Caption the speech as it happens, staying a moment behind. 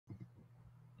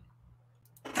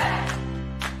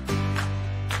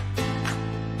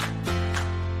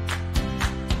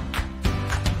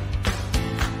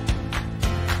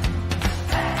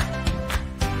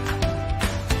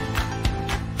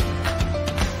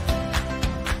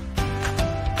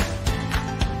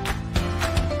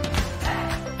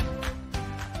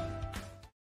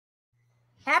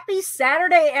Happy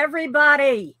Saturday,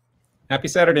 everybody. Happy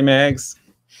Saturday, Mags.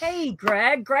 Hey,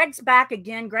 Greg. Greg's back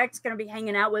again. Greg's going to be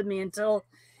hanging out with me until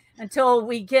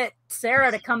we get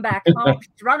Sarah to come back home.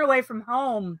 She's run away from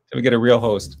home. So we get a real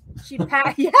host. She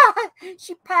packed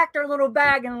her little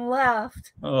bag and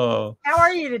left. Oh. How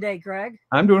are you today, Greg?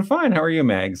 I'm doing fine. How are you,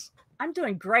 Mags? I'm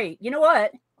doing great. You know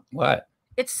what? What?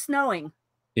 It's snowing.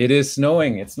 It is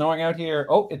snowing. It's snowing out here.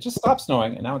 Oh, it just stopped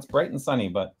snowing, and now it's bright and sunny,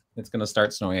 but it's going to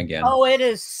start snowing again. Oh, it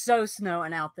is so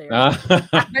snowing out there.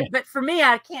 But for me,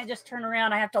 I can't just turn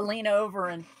around. I have to lean over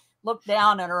and look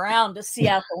down and around to see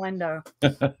out the window.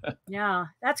 Yeah,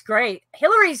 that's great.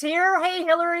 Hillary's here. Hey,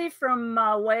 Hillary from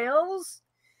Wales.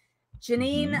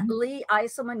 Janine Lee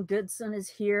Eiselman Goodson is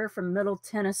here from Middle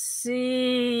Tennessee.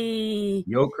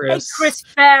 Yo, Chris. Hey, Chris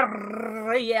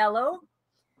Ferriello.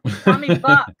 Tommy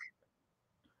Buck.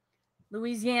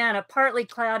 Louisiana, partly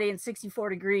cloudy and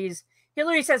 64 degrees.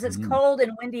 Hillary says it's cold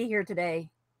and windy here today.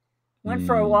 Went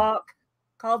for a walk.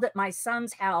 Called at my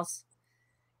son's house.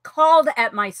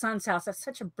 That's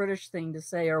such a British thing to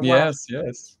say. Or yes,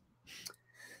 yes.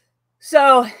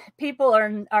 So people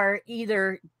are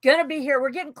either gonna be here. We're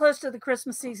getting close to the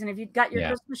Christmas season. Have you got your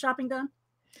Christmas shopping done?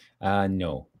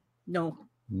 No.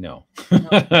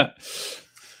 Have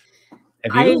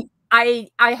you? I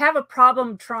have a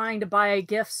problem trying to buy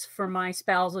gifts for my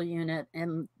spousal unit,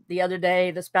 and the other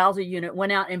day the spousal unit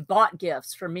went out and bought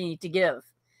gifts for me to give,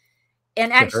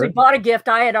 and actually bought a gift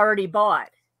I had already bought.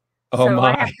 Oh, so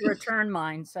my. I have to return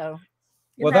mine. So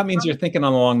well, that means you're thinking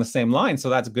along the same line, so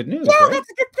that's good news. Yeah, right? that's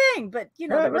a good thing. But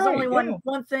there was only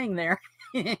one thing there.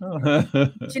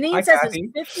 Janine Hi, says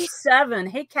Kathy. It's 57.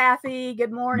 Hey, Kathy.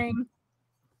 Good morning.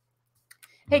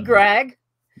 Hey, Greg.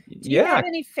 Do you have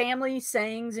any family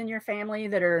sayings in your family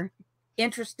that are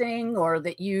interesting or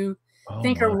that you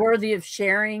think are worthy of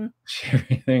sharing?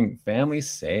 Sharing family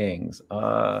sayings.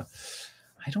 I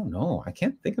don't know. I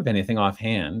can't think of anything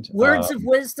offhand. Words of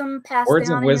wisdom passed down. Words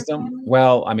of wisdom.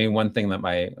 Well, I mean, one thing that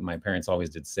my parents always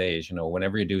did say is,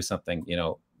 whenever you do something,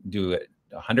 do it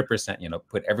 100%.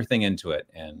 Put everything into it,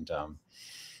 and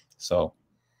so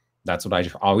that's what I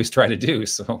always try to do.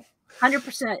 So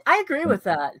 100%. I agree with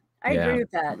that. I agree with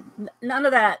that. None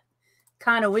of that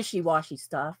kind of wishy-washy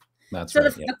stuff. That's so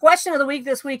right. The question of the week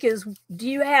this week is, do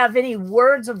you have any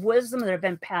words of wisdom that have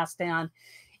been passed down?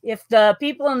 If the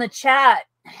people in the chat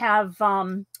have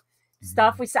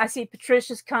stuff, I see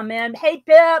Patricia's come in. Hey,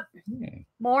 Pip. Hey.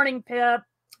 Morning, Pip.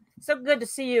 So good to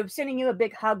see you. I'm sending you a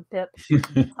big hug, Pip.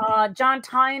 John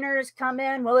Tyner's come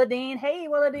in. Willadine. Hey,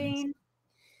 Willadine.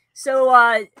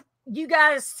 So you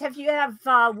guys, if you have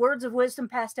words of wisdom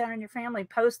passed down in your family,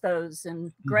 post those,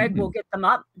 and Greg will get them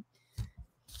up.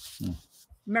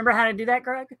 Remember how to do that,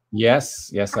 Greg?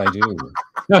 Yes, I do.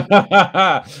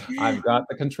 I've got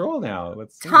the control now.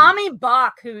 Let's see. Tommy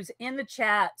Bach, who's in the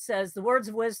chat, says the words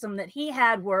of wisdom that he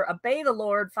had were: obey the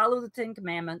Lord, follow the 10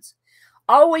 commandments,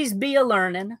 always be a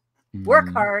learning,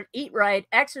 work hard, eat right,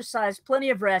 exercise, plenty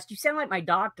of rest. You sound like my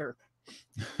doctor.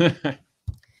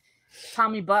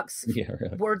 Tommy Buck's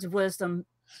words of wisdom: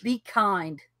 be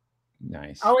kind.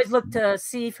 Nice. Always look to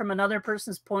see from another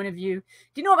person's point of view.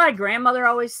 Do you know what my grandmother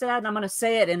always said? And I'm going to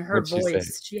say it in her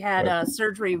voice. She had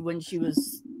surgery when she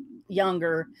was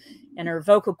younger and her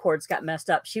vocal cords got messed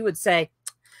up. She would say,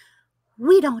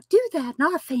 "We don't do that in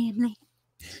our family."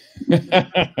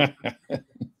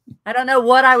 I don't know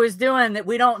what I was doing that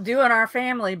we don't do in our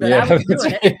family, but I was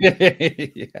doing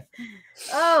it.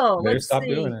 Oh, let's stop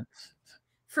doing it.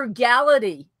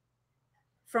 Frugality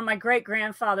from my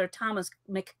great-grandfather, Thomas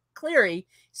McCleary.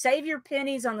 Save your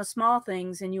pennies on the small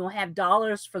things and you will have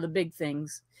dollars for the big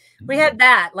things. We had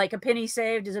that, like a penny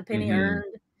saved is a penny earned.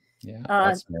 Yeah,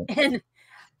 that's right. And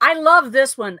I love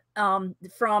this one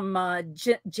from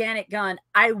Janet Gunn.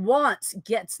 I once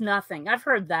gets nothing. I've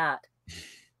heard that.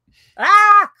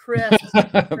 Chris.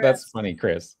 That's funny,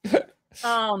 Chris.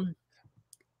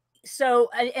 So,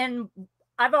 and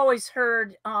I've always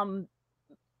heard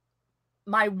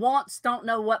my wants don't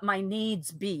know what my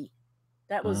needs be.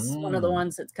 That was one of the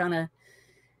ones that's kind of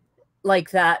like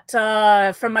that.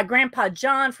 From my grandpa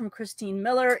John, from Christine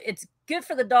Miller, it's good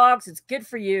for the dogs, it's good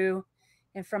for you.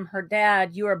 And from her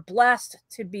dad, you are blessed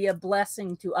to be a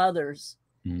blessing to others.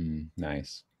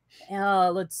 Nice.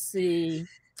 Let's see.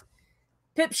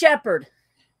 Pip Shepherd.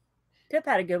 Pip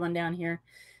had a good one down here.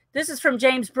 This is from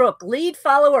James Brook. Lead,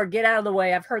 follow, or get out of the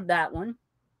way. I've heard that one.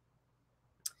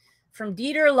 From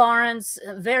Dieter Lawrence,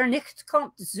 wer nicht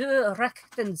kommt zur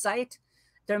rechten Zeit,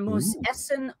 der muss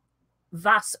essen,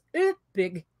 was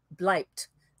übrig bleibt.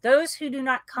 Those who do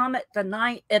not come at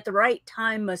the right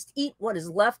time must eat what is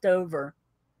left over.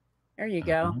 There you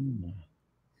go.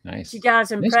 Nice. You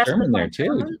guys impressed German with my there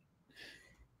too.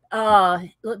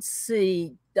 Let's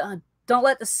see. Don't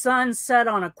let the sun set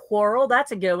on a quarrel.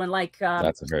 That's a good one. Like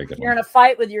That's a very good if you're one. in a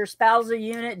fight with your spousal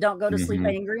unit, don't go to sleep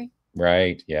Mhm. angry.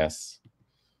 Right. Yes.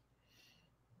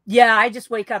 Yeah, I just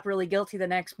wake up really guilty the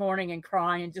next morning and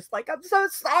crying and just like, I'm so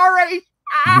sorry.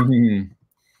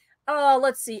 Ah!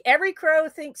 Let's see. Every crow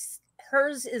thinks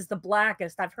hers is the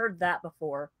blackest. I've heard that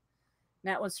before.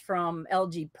 That was from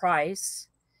LG Price.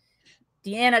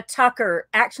 Deanna Tucker,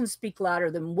 actions speak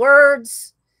louder than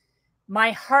words.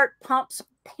 My heart pumps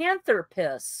panther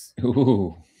piss.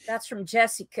 Ooh. That's from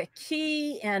Jessica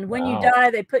Key. And when you Wow.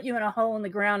 die, they put you in a hole in the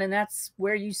ground, and that's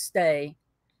where you stay.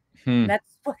 Hmm.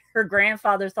 That's what her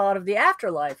grandfather thought of the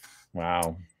afterlife.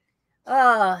 Wow.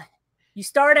 You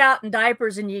start out in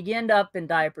diapers and you end up in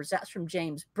diapers. That's from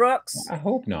James Brooks. I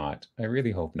hope not. I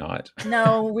really hope not.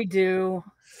 No, we do.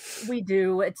 We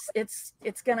do. It's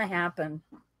gonna happen.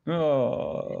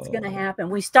 Oh. It's gonna happen.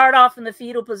 We start off in the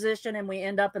fetal position and we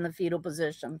end up in the fetal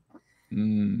position.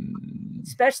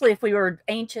 Especially if we were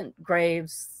ancient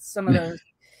graves, some of those.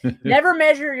 Never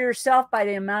measure yourself by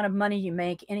the amount of money you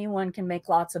make. Anyone can make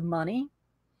lots of money.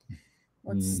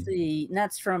 Let's see. And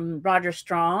that's from Roger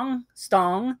Stong.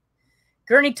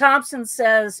 Gurney Thompson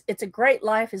says, it's a great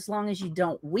life as long as you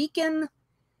don't weaken.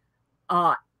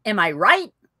 Am I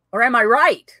right? Or am I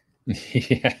right?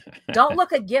 Yeah. Don't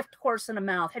look a gift horse in the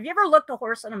mouth. Have you ever looked a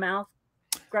horse in the mouth,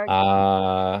 Greg?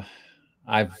 I've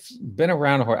been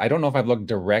around a horse. I don't know if I've looked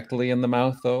directly in the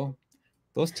mouth, though.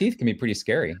 Those teeth can be pretty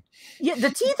scary. Yeah, the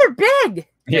teeth are big.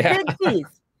 They're big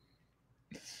teeth.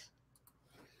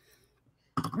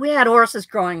 We had horses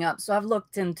growing up, so I've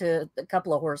looked into a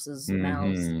couple of horses'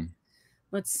 mouths.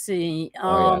 Let's see.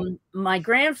 My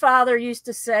grandfather used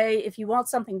to say, if you want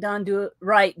something done, do it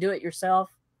right. Do it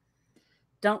yourself.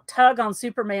 Don't tug on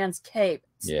Superman's cape.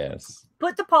 Yes.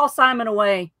 Put the Paul Simon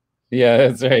away. Yeah,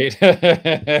 that's right.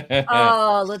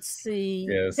 Let's see.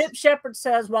 Yes. Pip Shepard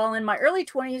says, while in my early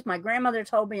 20s, my grandmother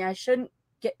told me I shouldn't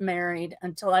get married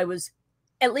until I was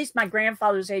at least my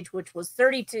grandfather's age, which was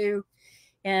 32.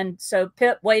 And so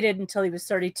Pip waited until he was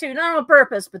 32. Not on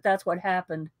purpose, but that's what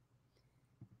happened.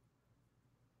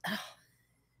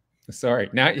 Sorry.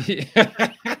 Now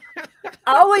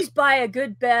always buy a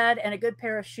good bed and a good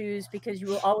pair of shoes because you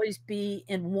will always be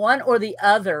in one or the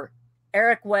other.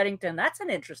 Eric Weddington. That's an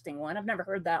interesting one. I've never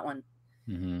heard that one.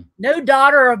 No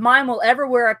daughter of mine will ever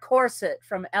wear a corset,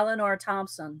 from Eleanor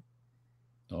Thompson.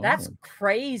 Oh. That's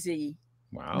crazy.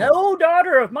 Wow. No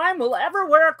daughter of mine will ever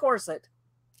wear a corset.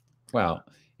 Well,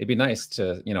 it'd be nice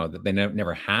to, that they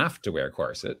never have to wear a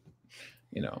corset,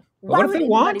 But why what if they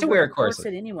want to wear a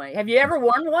corset anyway? Have you ever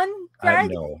worn one,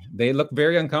 Greg? No, they look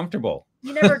very uncomfortable.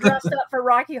 You never dressed up for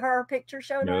Rocky Horror Picture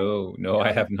Show? No,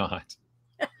 I have not.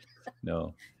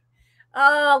 No.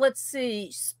 Let's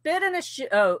see. Spit in a shoe.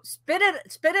 Oh, spit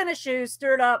in a shoe.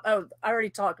 Stirred up. Oh, I already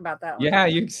talked about that one. Yeah,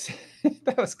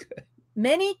 that was good.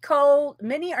 Many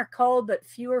are cold, but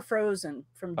few are frozen.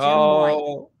 From Jim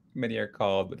White. Many are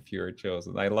called, but few are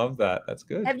chosen. I love that. That's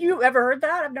good. Have you ever heard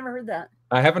that? I've never heard that.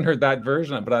 I haven't heard that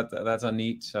version, but that's a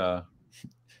neat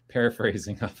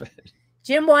paraphrasing of it.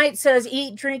 Jim White says,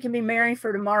 eat, drink, and be merry,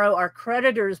 for tomorrow our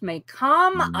creditors may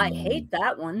come. I hate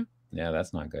that one. Yeah,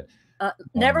 that's not good.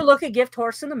 Never look a gift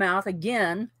horse in the mouth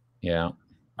again. Yeah.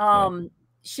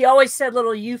 She always said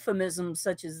little euphemisms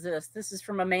such as this. This is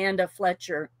from Amanda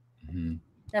Fletcher.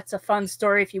 That's a fun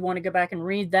story if you want to go back and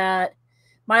read that.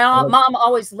 My mom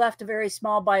always left a very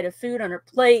small bite of food on her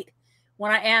plate.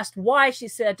 When I asked why, she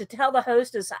said, to tell the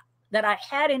hostess that I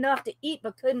had enough to eat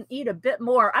but couldn't eat a bit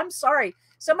more. I'm sorry.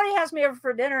 Somebody has me over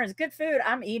for dinner and it's good food.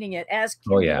 I'm eating it, as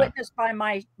can be witnessed by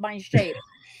my shape.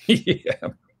 Yeah,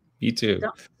 me too.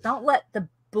 Don't let the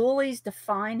bullies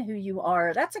define who you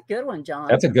are. That's a good one, John.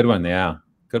 That's a good one. Yeah.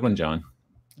 Good one, John.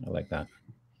 I like that.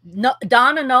 No,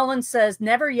 Donna Nolan says,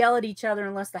 never yell at each other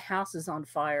unless the house is on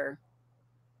fire.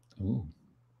 Ooh.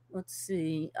 Let's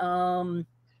see. I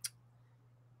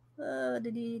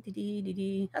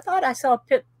thought I saw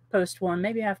Pip post one.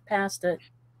 Maybe I've passed it.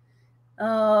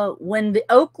 When the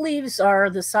oak leaves are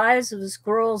the size of a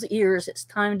squirrel's ears, it's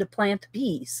time to plant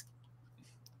bees.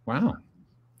 Wow.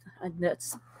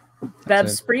 That's Bev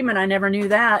Spreeman. I never knew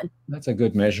that. That's a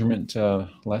good measurement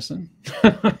lesson.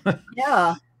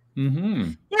 Yeah.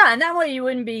 Yeah, and that way you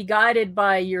wouldn't be guided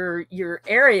by your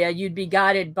area. You'd be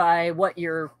guided by what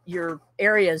your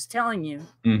area is telling you.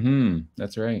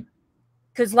 That's right.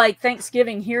 Because like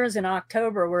Thanksgiving here is in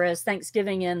October, whereas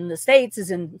Thanksgiving in the States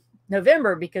is in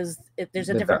November, because there's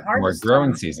a different harvest. More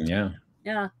growing season, yeah.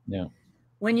 Yeah. Yeah.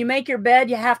 When you make your bed,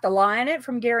 you have to lie in it,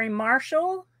 from Gary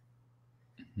Marshall.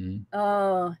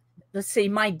 Let's see.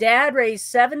 My dad raised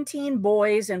 17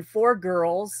 boys and 4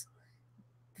 girls.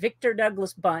 Victor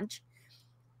Douglas Bunch.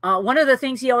 One of the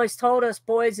things he always told us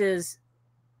boys is,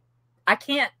 I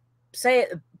can't say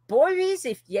it, boys,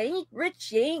 if you ain't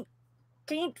rich, you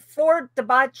can't afford to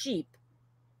buy cheap,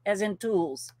 as in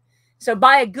tools. So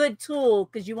buy a good tool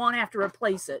because you won't have to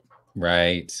replace it.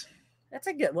 Right. That's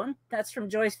a good one. That's from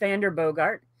Joyce Vander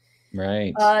Bogart.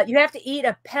 Right. You have to eat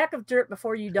a peck of dirt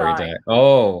before you die.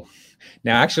 Oh,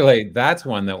 now actually, that's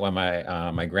one that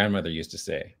my grandmother used to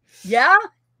say. Yeah?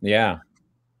 Yeah,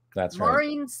 that's right.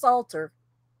 Maureen Salter.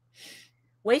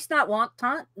 Waste not, want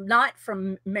not,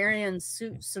 from Marion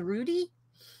Cerruti.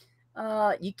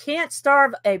 You can't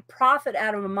starve a profit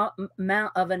out of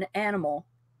amount of an animal.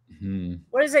 Mm-hmm.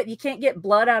 What is it? You can't get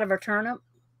blood out of a turnip?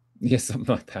 Yeah,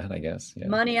 something like that, I guess. Yeah.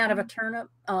 Money out of a turnip.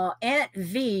 Aunt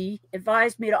V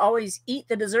advised me to always eat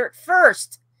the dessert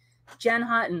first. Jen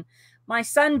Hutton. My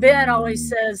son Ben always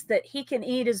says that he can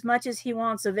eat as much as he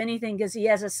wants of anything because he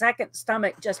has a second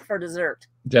stomach just for dessert.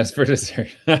 Just for dessert.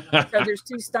 So there's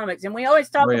two stomachs. And we always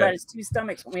talk about his two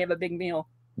stomachs when we have a big meal.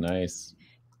 Nice.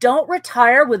 Don't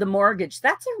retire with a mortgage.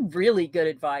 That's a really good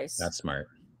advice. That's smart.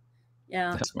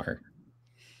 Yeah. That's smart.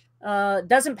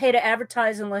 Doesn't pay to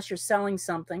advertise unless you're selling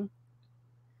something.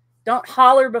 Don't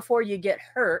holler before you get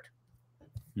hurt.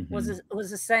 Mm-hmm.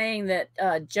 Was a saying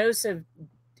that Joseph,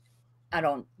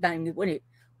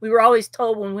 we were always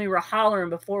told when we were hollering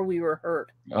before we were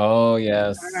hurt. Oh,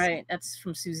 yes. All right. That's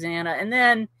from Susanna. And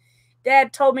then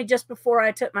Dad told me just before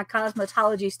I took my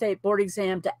cosmetology state board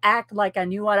exam to act like I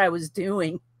knew what I was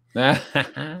doing.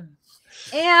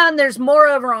 And there's more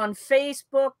over on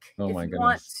Facebook if you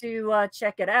want to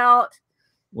check it out.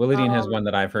 Willadine has one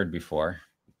that I've heard before.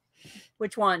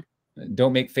 Which one?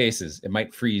 Don't make faces. It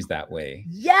might freeze that way.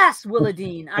 Yes,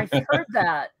 Willadine. I've heard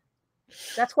that.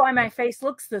 That's why my face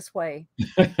looks this way.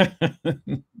 Let's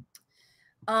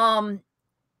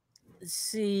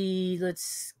see.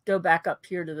 Let's go back up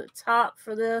here to the top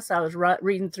for this. I was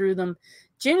reading through them.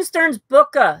 June Stern's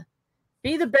Booka.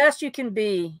 Be the best you can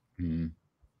be. Mm-hmm.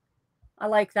 I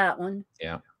like that one.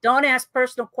 Yeah. Don't ask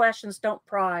personal questions. Don't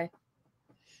pry.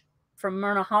 From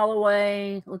Myrna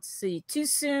Holloway. Let's see. Too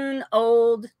soon,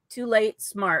 old. Too late,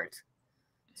 smart.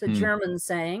 It's a German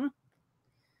saying.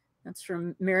 That's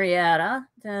from Marietta.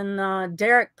 Then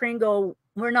Derek Pringle.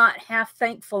 We're not half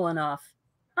thankful enough.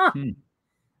 Huh.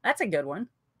 That's a good one.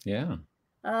 Yeah.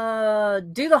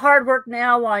 Do the hard work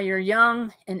now while you're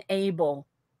young and able.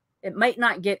 It might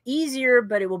not get easier,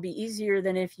 but it will be easier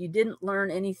than if you didn't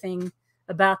learn anything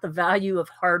about the value of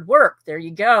hard work. There you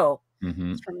go.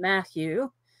 Mm-hmm. It's from Matthew.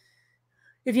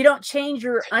 If you don't change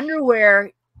your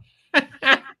underwear,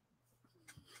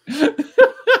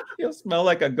 you'll smell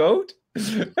like a goat.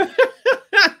 You'll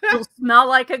smell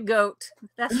like a goat.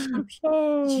 That's from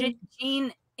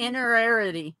Jean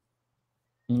Innerarity.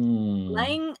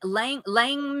 Lang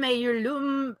Mayer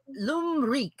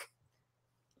Lumreek.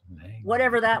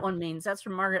 Whatever that one means. That's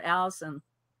from Margaret Allison.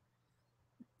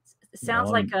 It sounds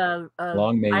like a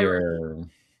long Mayer.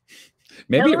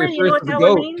 Maybe Hillary, it refers you know what to the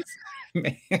Hillary goat. Means?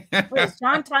 Wait, is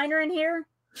John Tyner in here?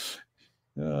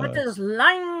 What does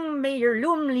Lang Mayer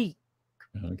Lumreek?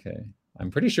 Okay.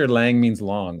 I'm pretty sure lang means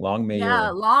long. Long Mayer. Yeah,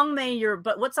 long Mayer.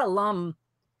 But what's a lum?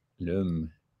 Lumreek.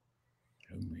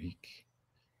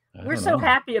 We're so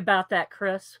happy about that,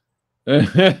 Chris.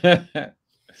 Let's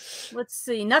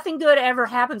see. Nothing good ever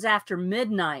happens after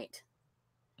midnight.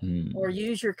 Or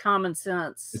use your common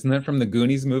sense. Isn't that from the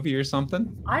Goonies movie or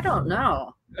something? I don't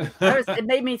know. It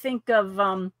made me think of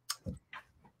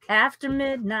After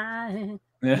Midnight.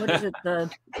 What is it?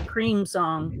 The Cream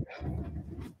song.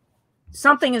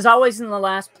 Something is always in the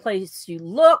last place you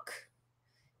look.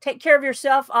 Take care of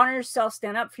yourself. Honor yourself.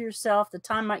 Stand up for yourself. The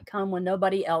time might come when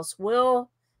nobody else will.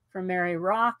 From Mary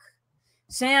Rock.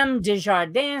 Sam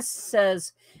Desjardins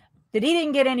says that he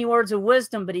didn't get any words of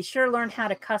wisdom, but he sure learned how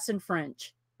to cuss in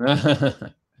French.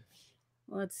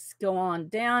 Let's go on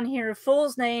down here.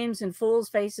 Fools' names and fools'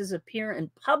 faces appear in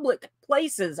public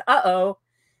places. Uh-oh.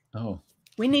 Oh.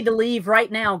 We need to leave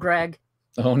right now, Greg.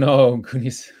 Oh, no.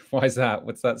 Goonies. Why is that?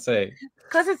 What's that say?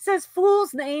 Because it says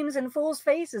fools' names and fools'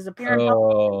 faces appear in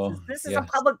public places. This is a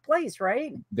public place,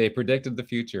 right? They predicted the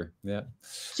future. Yeah.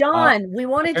 John, we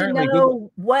wanted to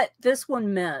know what this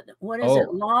one meant. What is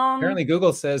it? Long. Apparently,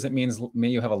 Google says it means may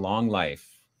you have a long life.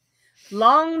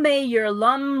 Long may your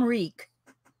lum reek.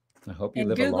 I hope you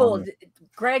live Google, a long life.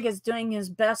 Greg is doing his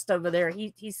best over there.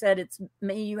 He said it's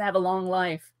may you have a long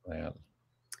life. Well.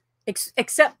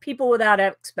 Accept people without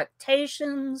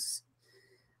expectations.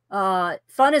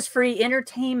 Fun is free.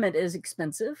 Entertainment is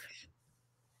expensive.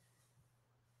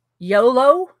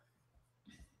 YOLO.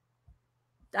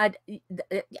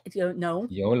 No.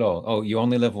 YOLO. Oh, you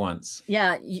only live once.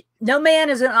 Yeah. No man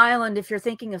is an island if you're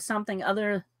thinking of something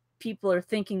other people are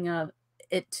thinking of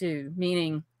it too,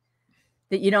 meaning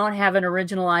that you don't have an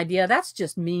original idea. That's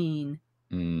just mean.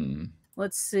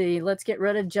 Let's see. Let's get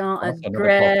rid of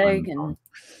Greg and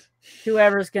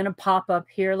whoever's going to pop up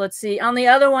here. Let's see. On the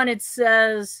other one, it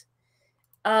says,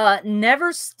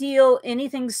 never steal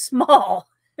anything small.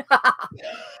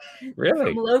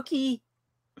 Really? From Loki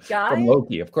guy? From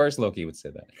Loki. Of course Loki would say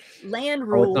that. Land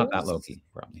rules. Oh, it's not that Loki,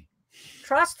 probably.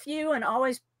 Trust few and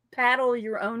always paddle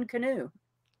your own canoe.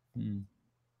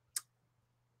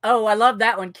 Oh, I love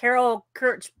that one. Carol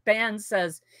Kirch Band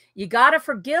says, you got to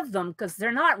forgive them because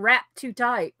they're not wrapped too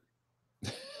tight.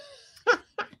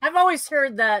 I've always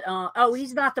heard that, oh,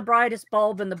 he's not the brightest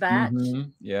bulb in the batch.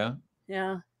 Yeah.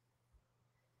 Yeah.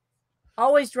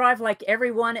 Always drive like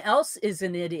everyone else is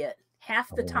an idiot.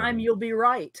 Half the time you'll be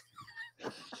right.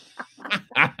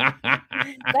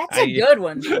 That's a good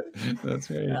one. That's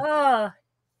right.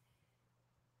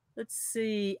 Let's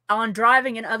see. On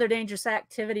driving and other dangerous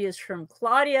activity is from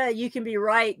Claudia. You can be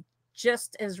right,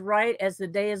 just as right as the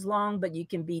day is long, but you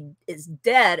can be as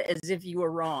dead as if you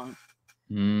were wrong.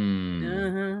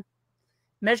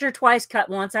 Measure twice, cut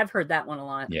once. I've heard that one a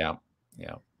lot. Yeah.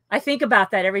 I think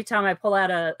about that every time I pull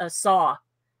out a saw.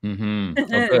 Oh,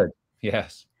 good.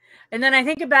 Yes. And then I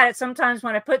think about it sometimes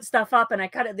when I put stuff up and I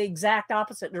cut it the exact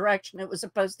opposite direction it was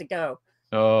supposed to go.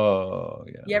 Oh,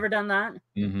 yeah. You ever done that?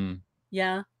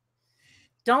 Yeah.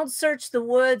 Don't search the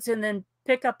woods and then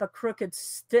pick up a crooked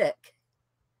stick.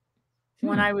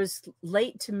 When I was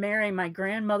late to marry, my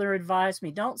grandmother advised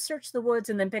me, don't search the woods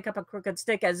and then pick up a crooked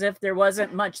stick, as if there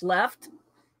wasn't much left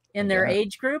in their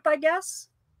age group, I guess.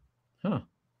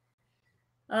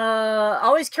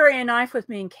 Always carry a knife with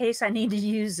me in case I need to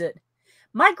use it.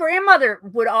 My grandmother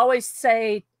would always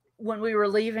say when we were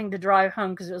leaving to drive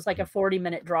home, because it was like a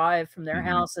 40-minute drive from their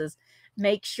houses,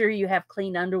 make sure you have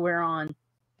clean underwear on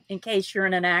in case you're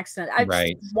in an accident.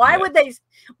 Why would they?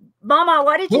 Mama,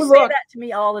 why did you say that to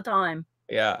me all the time?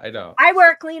 Yeah, I know. I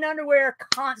wear clean underwear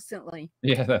constantly.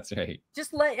 Yeah, that's right.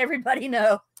 Just let everybody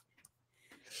know.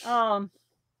 No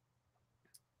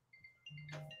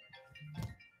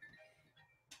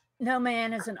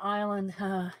man is an island.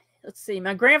 Let's see.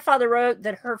 My grandfather wrote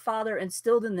that her father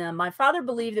instilled in them. My father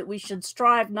believed that we should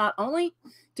strive not only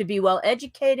to be well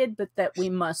educated, but that we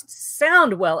must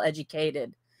sound well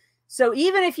educated. So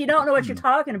even if you don't know what you're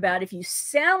talking about, if you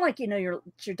sound like you know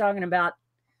what you're talking about,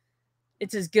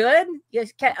 it's as good.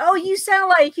 Oh, you sound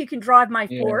like you can drive my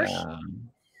Porsche.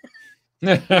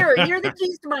 You're the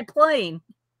keys to my plane.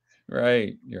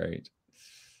 Right. You're right.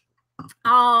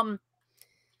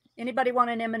 Anybody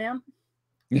want an M&M?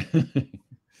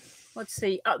 Let's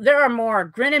see. There are more.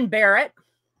 Grin and bear it.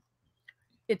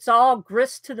 It's all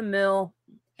grist to the mill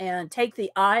and take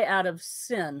the eye out of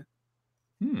sin.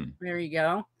 There you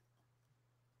go.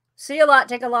 See a lot,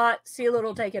 take a lot. See a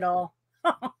little, take it all.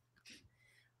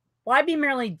 Why be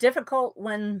merely difficult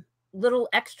when little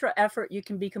extra effort you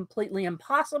can be completely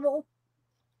impossible?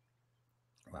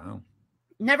 Wow.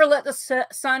 Never let the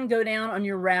sun go down on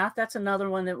your wrath. That's another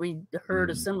one that we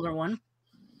heard, a similar one.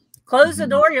 Close the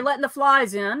door. You're letting the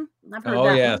flies in. I've heard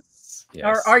that. Yes.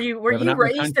 Were you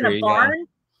raised in a barn?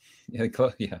 Yeah.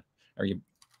 Are you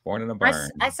born in a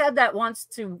barn? I said that once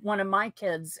to one of my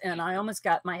kids, and I almost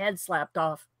got my head slapped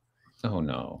off. Oh,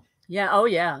 no. Yeah. Oh,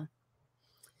 yeah.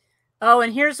 Oh,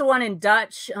 and here's the one in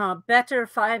Dutch. Better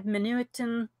 5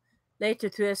 minuten later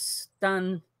thuis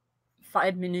dan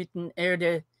 5 minuten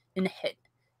eerder in het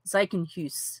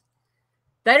ziekenhuis.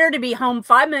 Better to be home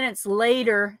 5 minutes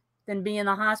later than be in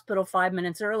the hospital 5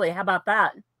 minutes early. How about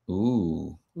that?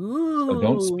 Ooh. So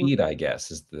don't speed, I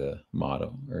guess, is the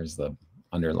motto, or is the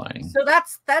underlining. So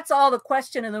that's all the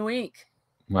question of the week.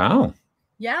 Wow.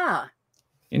 Yeah.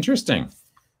 Interesting.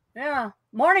 Yeah.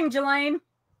 Morning, Jelaine.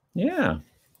 Yeah.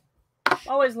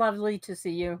 Always lovely to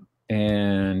see you.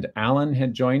 And Alan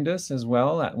had joined us as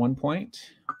well at one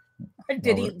point.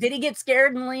 Did he get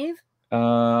scared and leave?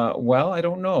 Well, I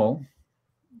don't know.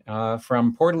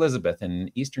 From Port Elizabeth in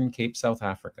Eastern Cape, South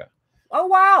Africa. Oh,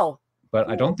 wow. But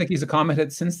cool. I don't think he's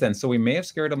commented since then. So we may have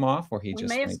scared him off, or we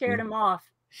may have scared him off.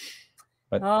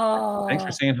 But thanks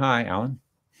for saying hi, Alan.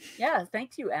 Yeah,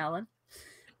 thank you, Alan.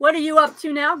 What are you up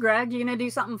to now, Greg? You gonna do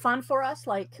something fun for us?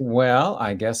 Well,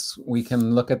 I guess we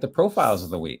can look at the profiles of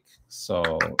the week. So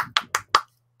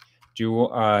do you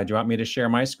want me to share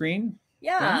my screen?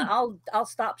 Yeah, I'll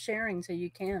stop sharing so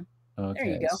you can. Okay,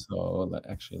 there you go. So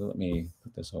let me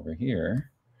put this over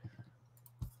here.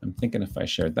 I'm thinking if I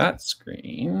shared that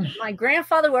screen. My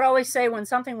grandfather would always say when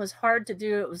something was hard to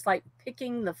do, it was like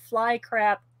picking the fly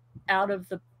crap out of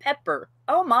the pepper.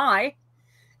 Oh my.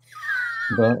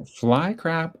 The fly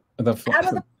crab. The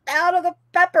Out of the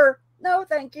pepper. No,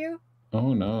 thank you.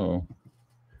 Oh no.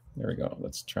 There we go.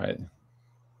 Let's try it.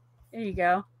 There you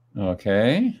go.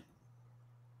 Okay.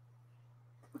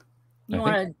 You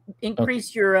want to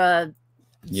increase your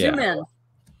zoom in.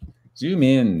 Zoom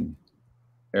in.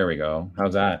 There we go.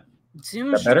 How's that?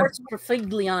 Zoom Schwartz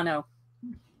Profigliano.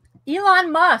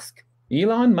 Elon Musk.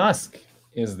 Elon Musk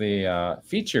is the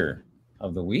feature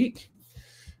of the week.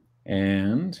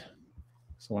 And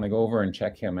so when I go over and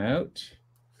check him out.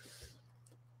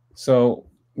 So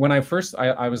when I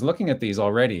was looking at these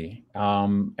already,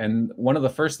 and one of the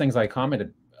first things I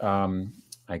commented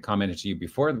to you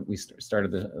before we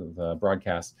started the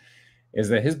broadcast, is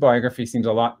that his biography seems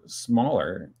a lot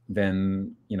smaller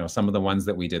than, you know, some of the ones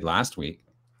that we did last week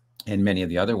and many of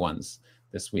the other ones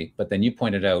this week. But then you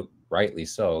pointed out, rightly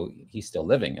so, he's still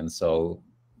living. And so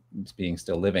being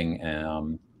still living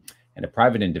and a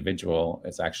private individual,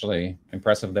 it's actually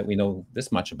impressive that we know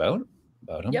this much about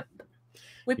him. Yep.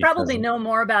 We probably know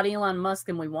more about Elon Musk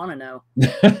than we want to know.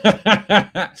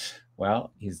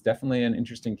 Well, he's definitely an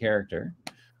interesting character.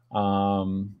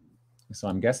 So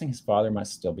I'm guessing his father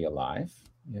must still be alive,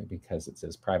 because it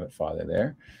says private father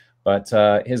there. But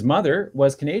his mother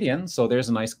was Canadian, so there's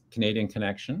a nice Canadian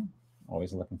connection.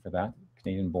 Always looking for that.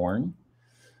 Canadian born.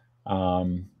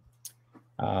 And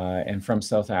from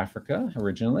South Africa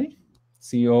originally.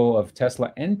 CEO of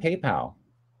Tesla and PayPal,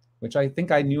 which I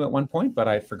think I knew at one point, but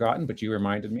I'd forgotten, but you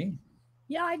reminded me.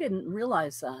 Yeah, I didn't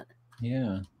realize that.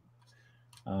 Yeah.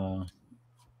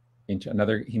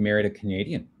 He married a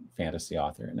Canadian fantasy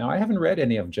author. Now, I haven't read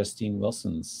any of Justine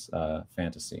Wilson's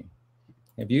fantasy.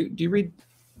 Do you read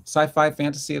sci-fi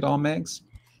fantasy at all, Megs?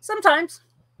 Sometimes.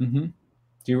 Mm-hmm.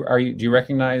 Do you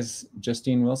recognize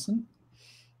Justine Wilson?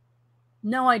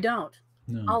 No, I don't.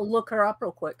 No. I'll look her up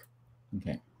real quick.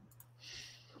 Okay.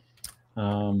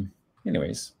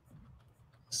 Anyways,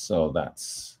 so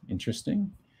that's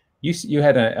interesting. You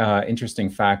had an interesting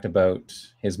fact about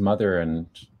his mother and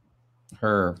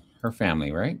her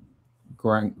family, right?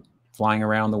 Flying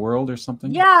around the world or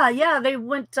something. Yeah, they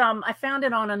went. I found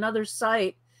it on another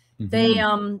site.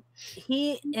 Mm-hmm.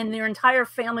 He and their entire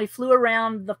family flew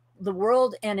around the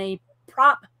world in a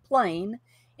prop plane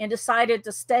and decided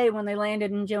to stay when they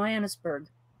landed in Johannesburg.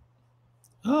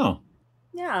 Oh,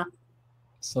 yeah.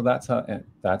 So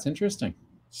that's interesting.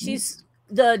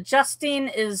 Justine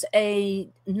is a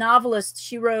novelist.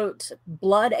 She wrote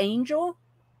Blood Angel,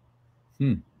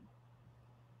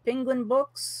 Penguin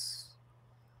Books,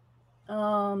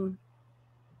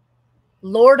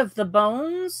 Lord of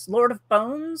Bones.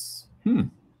 Okay.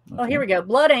 Oh, here we go.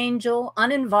 Blood Angel,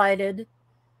 Uninvited,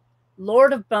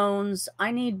 Lord of Bones, I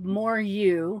Need More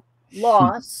You,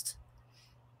 Lost,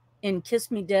 and Kiss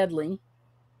Me Deadly.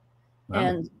 Wow.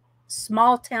 And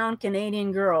Small Town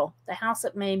Canadian Girl, The House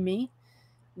That Made Me.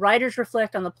 Writers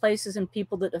reflect on the places and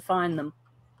people that define them.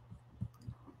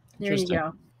 There you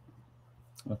go.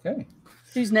 Okay.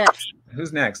 Who's next?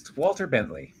 Walter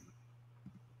Bentley.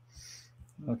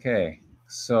 Okay.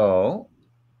 So,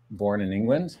 born in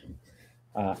England,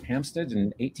 Hampstead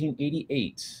in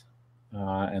 1888,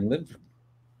 and lived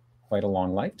quite a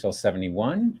long life till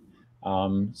 71.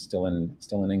 Still in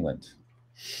England.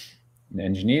 An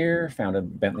engineer,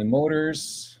 founded Bentley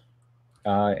Motors,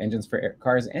 engines for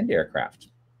cars and aircraft.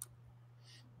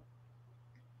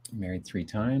 Married 3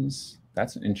 times.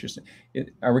 That's an interesting.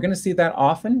 Are we going to see that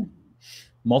often?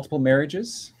 Multiple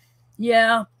marriages?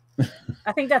 Yeah.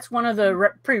 I think that's one of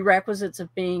the prerequisites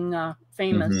of being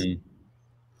famous.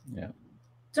 Mm-hmm. Yeah.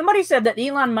 Somebody said that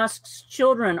Elon Musk's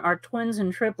children are twins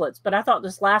and triplets, but I thought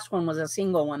this last one was a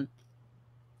single one.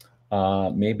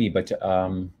 Maybe, but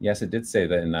yes, it did say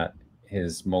that in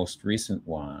his most recent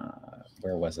one.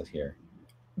 Where was it here?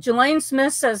 Jelaine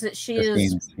Smith says that she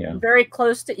is very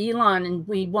close to Elon, and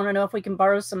we want to know if we can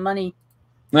borrow some money.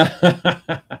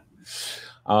 I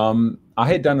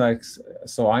had done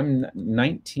so I'm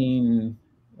 19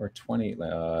 or 20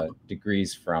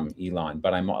 degrees from Elon,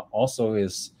 but I'm also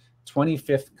his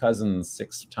 25th cousin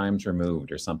 6 times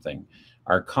removed or something.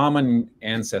 Our common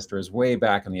ancestor is way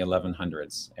back in the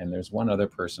 1100s, and there's one other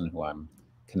person who I'm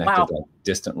connected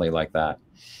distantly like that,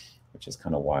 which is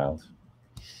kind of wild.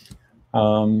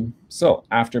 So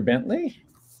after Bentley,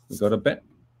 we go to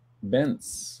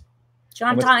Bentz.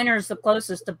 John Tyner is the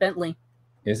closest to Bentley.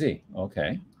 Is he?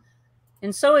 Okay.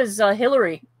 And so is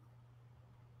Hillary.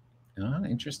 Ah,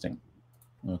 interesting.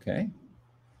 Okay.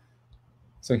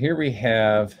 So here we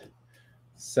have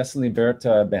Cecily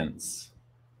Bertha Benz.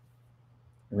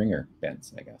 Ringer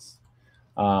Benz, I guess.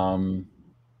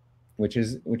 Which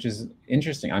is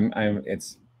interesting. I'm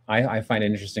I find it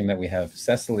interesting that we have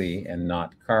Cecily and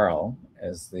not Carl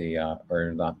as the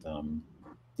or not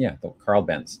yeah, the Carl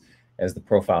Benz as the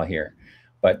profile here,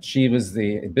 but she was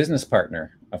the business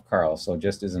partner of Carl, so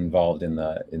just as involved in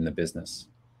the business.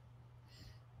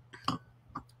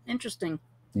 Interesting.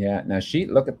 Yeah. Now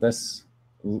look at this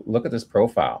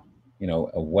profile. You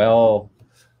know,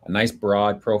 a nice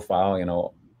broad profile. You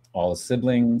know, all the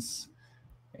siblings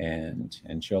and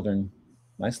children.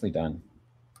 Nicely done.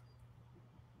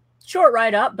 Short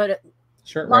write up, but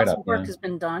Short lots write up. of work Yeah. has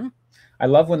been done. I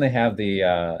love when they have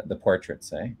the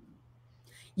portraits. Eh?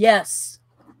 Yes.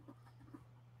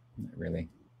 It really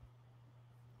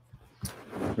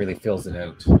fills it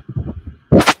out.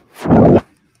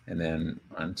 And then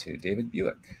on to David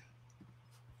Buick.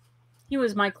 He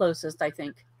was my closest, I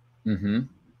think. Mm-hmm.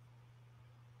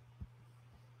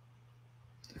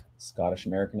 Scottish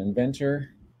American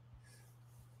inventor.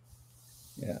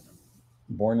 Yeah.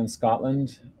 Born in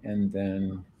Scotland and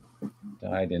then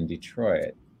died in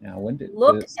Detroit. Now, when did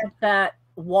look at that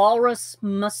walrus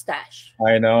mustache?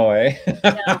 I know, eh?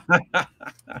 Yeah.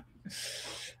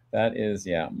 That is,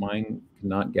 yeah. Mine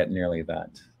cannot get nearly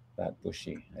that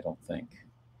bushy, I don't think.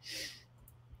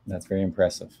 That's very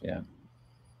impressive. Yeah.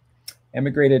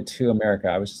 Emigrated to America.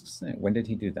 I was just saying, when did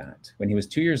he do that? When he was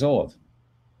 2 years old.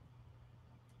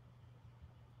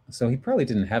 So he probably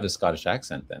didn't have a Scottish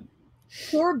accent then.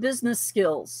 Poor business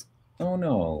skills. Oh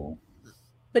no.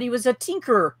 But he was a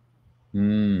tinkerer.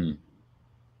 Hmm.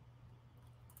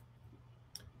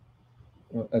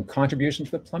 A contribution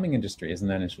to the plumbing industry, isn't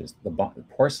that interesting? The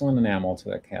porcelain enamel to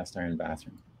the cast iron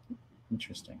bathroom.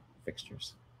 Interesting.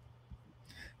 Fixtures.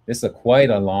 This is quite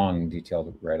a long,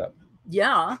 detailed write-up.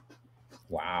 Yeah.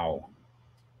 Wow.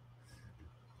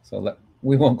 So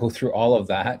we won't go through all of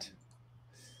that.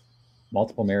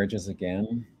 Multiple marriages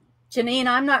again. Janine,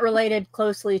 I'm not related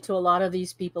closely to a lot of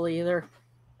these people either.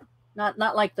 Not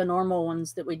like the normal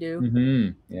ones that we do.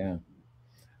 Mm-hmm. Yeah.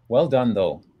 Well done,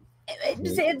 though.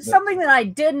 It's something that I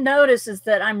did notice is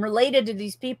that I'm related to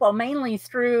these people mainly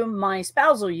through my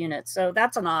spousal unit. So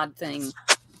that's an odd thing.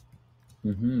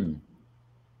 Mm-hmm.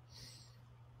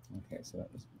 Okay, so that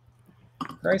was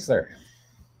Chrysler.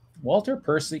 Walter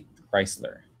Percy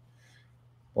Chrysler.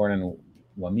 Born in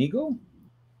Wamego,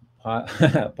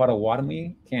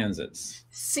 Potawatomi, Kansas.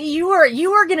 See, you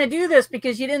were going to do this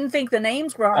because you didn't think the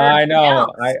names were hard. I know.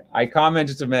 I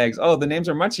commented to Megs, oh, the names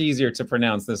are much easier to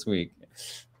pronounce this week.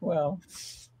 Well,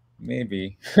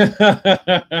 maybe.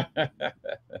 That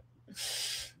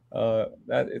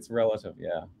it's relative,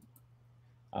 yeah.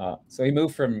 So he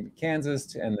moved from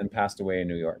Kansas and then passed away in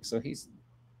New York. So he's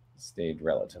stayed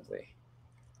relatively.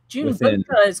 June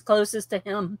Butka is closest to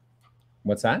him.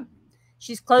 What's that?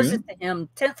 She's closest to him.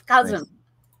 10th cousin.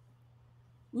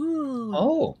 Nice. Ooh.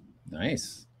 Oh,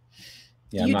 nice.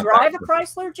 Yeah, do you drive a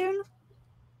Chrysler, June?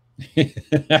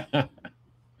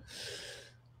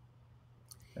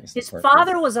 His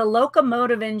father was a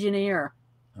locomotive engineer.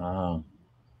 Oh.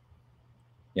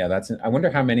 Yeah, I wonder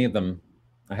how many of them,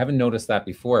 I haven't noticed that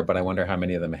before, but I wonder how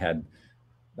many of them had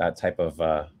that type of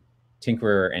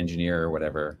tinkerer, engineer, or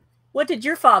whatever. What did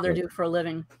your father do for a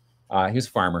living? He was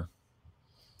a farmer.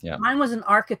 Yeah. Mine was an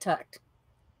architect.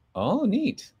 Oh,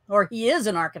 neat. Or he is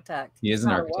an architect. He is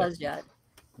an architect. Was yet.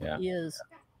 Yeah. He is.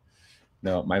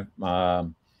 No, my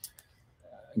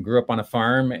grew up on a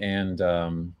farm and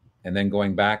then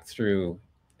going back through,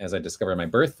 as I discovered my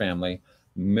birth family,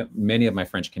 many of my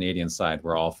French Canadian side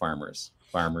were all farmers.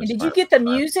 And did you get the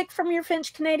music from your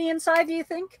French Canadian side, do you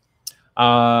think?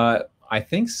 I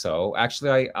think so.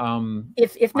 Actually,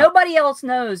 if nobody else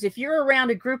knows, if you're around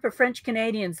a group of French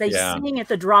Canadians, they sing at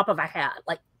the drop of a hat.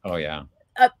 Like, oh yeah,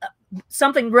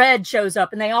 something red shows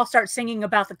up, and they all start singing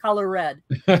about the color red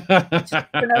for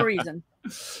no reason.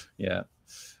 Yeah,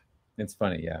 it's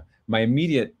funny. Yeah, my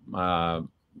immediate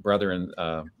brother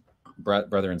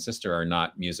and sister are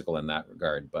not musical in that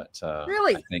regard, but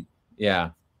really, I think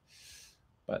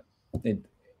but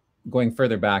going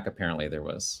further back, apparently there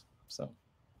was so.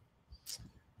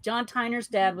 John Tyner's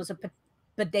dad was a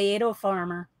potato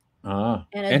farmer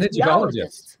and a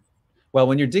geologist. Well,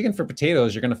 when you're digging for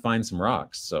potatoes, you're going to find some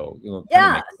rocks. So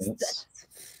yeah,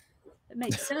 it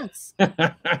makes sense.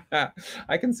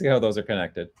 I can see how those are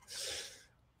connected.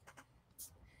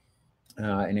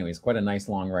 Anyways, quite a nice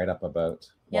long write-up about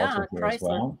Walter here as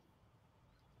well.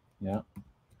 Yeah.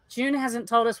 June hasn't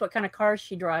told us what kind of cars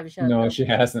she drives yet. No, she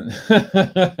hasn't.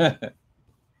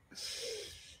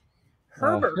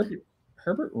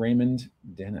 Herbert Raymond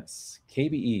Dennis,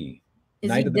 KBE.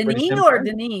 Is it Denis or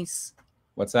Denise?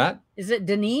 What's that? Is it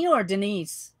Denis or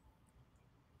Denise?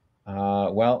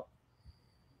 Well,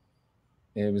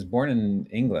 It was born in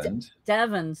England.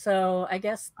 Devon. So I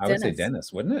guess I would say Dennis.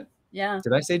 Dennis, wouldn't it? Yeah.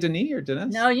 Did I say Denis or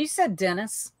Dennis? No, you said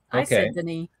Dennis. I Okay. said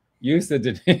Denis. You said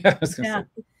Denis. I was gonna Yeah.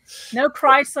 say. No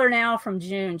Chrysler now from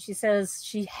June. She says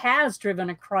she has driven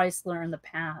a Chrysler in the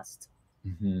past.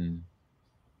 Mm-hmm.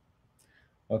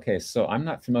 Okay, so I'm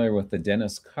not familiar with the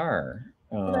Dennis car.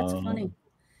 Oh, that's funny.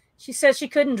 She says she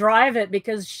couldn't drive it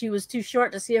because she was too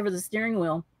short to see over the steering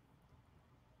wheel.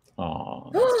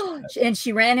 Oh, And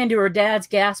she ran into her dad's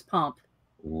gas pump.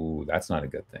 Ooh, that's not a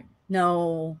good thing.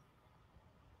 No.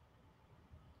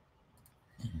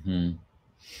 Mm-hmm.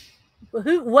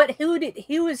 Who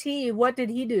was he? What did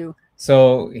he do?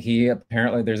 So he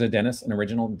apparently, there's an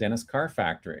original Dennis car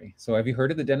factory. So have you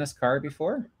heard of the Dennis car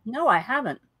before? No, I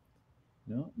haven't.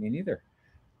 No, me neither.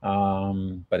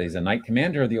 But he's a Knight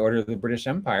Commander of the Order of the British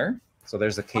Empire. So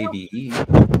there's the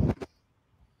KBE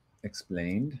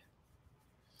explained.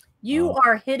 You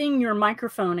are hitting your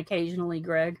microphone occasionally,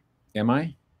 Greg. Am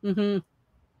I?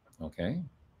 Mm-hmm. Okay.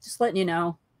 Just letting you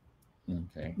know.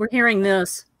 Okay. We're hearing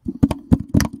this.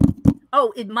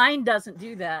 Oh, mine doesn't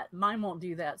do that. Mine won't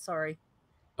do that. Sorry.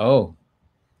 Oh,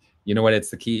 you know what?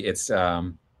 It's the key. It's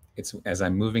as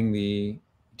I'm moving the.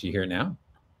 Do you hear it now?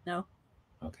 No.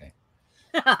 Okay.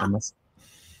 I must.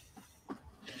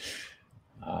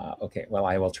 Okay. Well,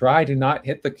 I will try to not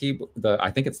hit the keyboard.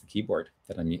 I think it's the keyboard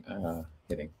that I'm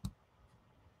hitting.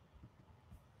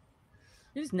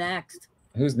 Who's next?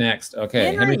 Who's next?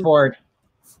 Okay, Henry Ford.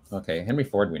 Okay, Henry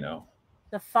Ford, we know.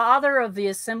 The father of the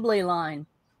assembly line.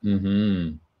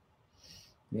 Mm-hmm.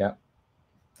 Yeah.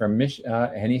 From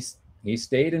and he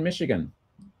stayed in Michigan,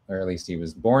 or at least he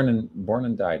was born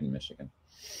and died in Michigan.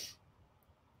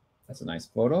 That's a nice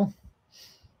photo.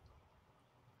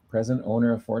 Present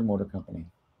owner of Ford Motor Company.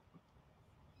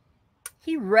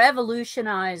 He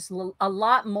revolutionized a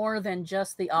lot more than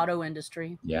just the auto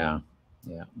industry. Yeah,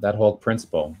 yeah. That whole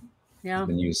principle has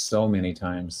been used so many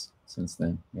times since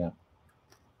then. Yeah.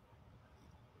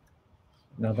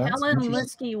 Now Helen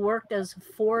Liskey worked as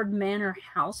Ford Manor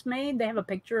housemaid. They have a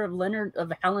picture of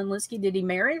Helen Liskey. Did he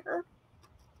marry her?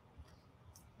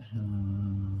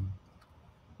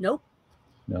 Nope.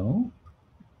 No.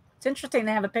 It's interesting.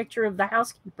 They have a picture of the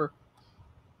housekeeper.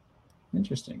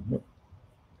 Interesting.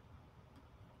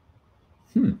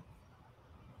 That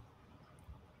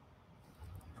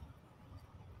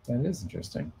is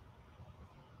interesting.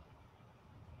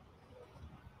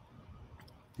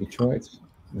 Detroit.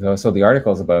 So the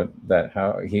article is about that,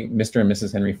 how Mr. and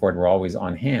Mrs. Henry Ford were always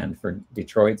on hand for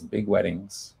Detroit's big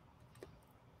weddings.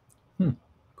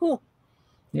 Cool.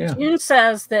 Yeah. June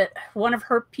says that one of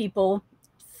her people,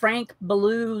 Frank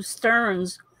Ballou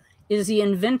Stearns, is the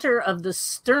inventor of the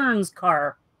Stearns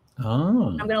car. Oh.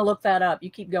 I'm going to look that up.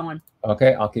 You keep going.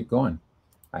 Okay, I'll keep going.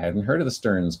 I hadn't heard of the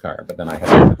Stearns car, but then I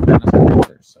haven't heard of it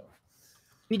either, so.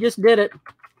 We just did it.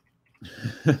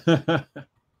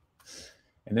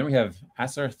 And then we have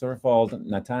Asar Thorvald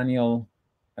Nathaniel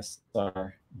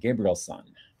Asar Gabrielson.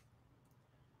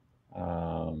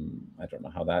 I don't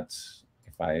know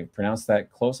if I pronounced that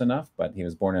close enough, but he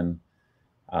was born in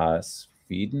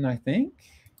Sweden, I think.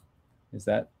 Is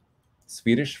that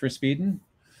Swedish for Sweden?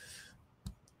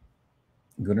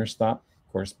 Gunnarstorp,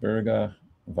 Korsberga,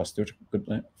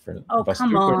 Oh,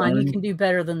 come on. You can do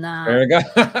better than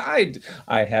that.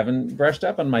 I haven't brushed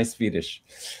up on my Swedish,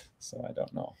 so I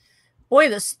don't know. Boy,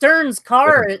 the Stearns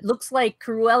car, it looks like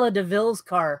Cruella de Vil's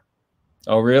car.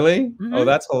 Oh, really? Mm-hmm. Oh,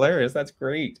 that's hilarious. That's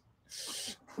great.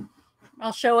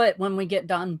 I'll show it when we get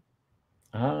done.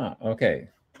 Ah, okay.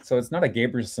 So it's not a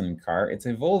Gabrielson car. It's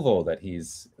a Volvo that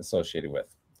he's associated with.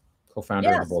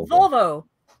 Co-founder of the Volvo. Volvo.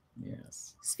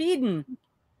 Yes. Sweden.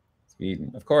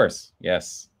 Of course.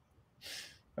 Yes.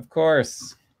 Of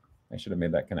course. I should have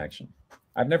made that connection.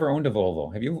 I've never owned a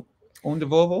Volvo. Have you owned a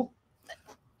Volvo?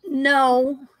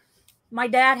 No. My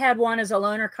dad had one as a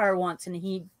loaner car once, and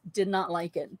he did not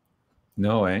like it.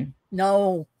 No, eh?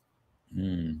 No.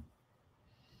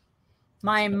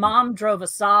 My mom drove a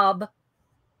Saab.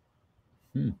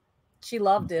 She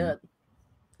loved it.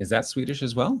 Is that Swedish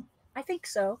as well? I think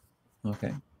so.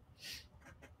 Okay.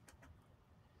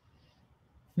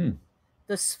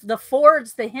 The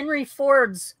Fords, the Henry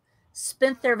Fords,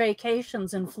 spent their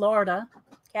vacations in Florida.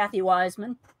 Kathy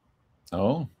Wiseman.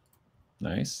 Oh,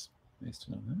 nice. Nice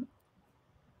to know that.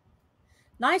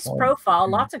 Nice profile.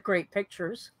 Lots of great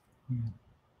pictures.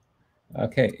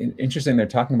 Okay. Interesting. They're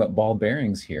talking about ball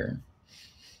bearings here.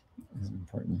 This is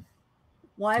important.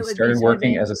 Why he would started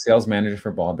working as a sales manager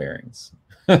for ball bearings.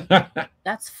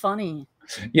 That's funny.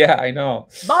 Yeah, I know.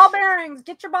 Ball bearings.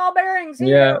 Get your ball bearings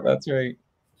here. Yeah, that's right.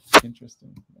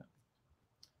 Interesting.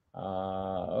 Yeah.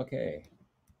 Okay.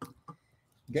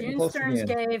 Getting June close to the Stearns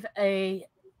end. gave a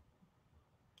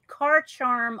car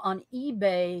charm on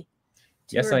eBay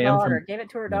to Yes, her I am daughter. from. Gave it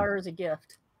to her Yeah, daughter as a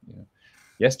gift. yeah.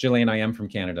 Yes, Jillian, I am from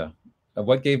Canada.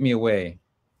 What gave me away?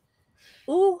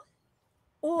 Ooh,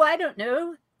 I don't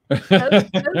know. I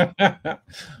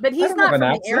But he's don't have not an from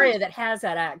the area accent. that has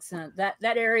that accent.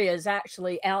 That area is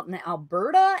actually out in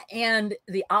Alberta and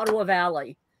the Ottawa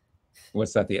Valley.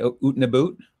 What's that? The Oot and a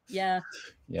Boot? Yeah.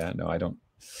 Yeah, no, I don't.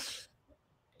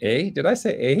 A? Did I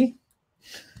say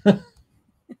A?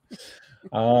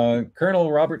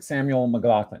 Colonel Robert Samuel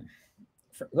McLaughlin.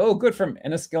 Oh, good, from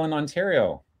Enniskillen,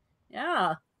 Ontario.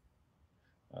 Yeah.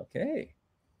 Okay.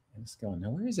 Enniskillen.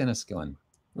 Now, where is Enniskillen?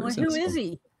 Well, who is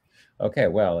he? Okay,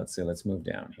 well, let's see. Let's move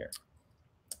down here.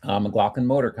 McLaughlin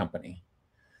Motor Company.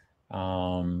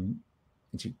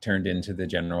 She turned into the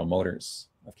General Motors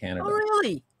of Canada. Oh,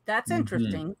 really? That's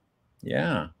interesting.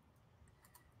 Yeah.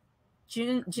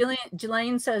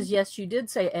 Jelaine says, yes, you did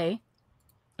say A.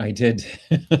 I did.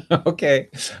 Okay.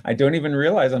 I don't even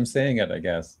realize I'm saying it, I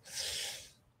guess.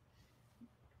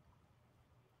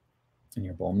 And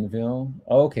you're Bowmanville.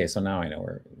 Okay, so now I know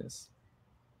where it is.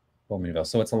 Bowmanville.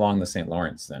 So it's along the St.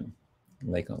 Lawrence then,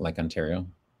 Lake Ontario.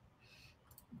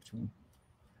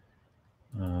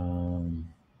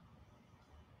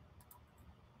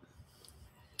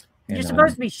 You're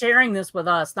supposed to be sharing this with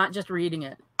us, not just reading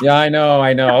it. Yeah, I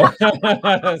know.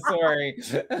 Sorry.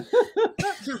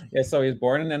 Yeah, so he was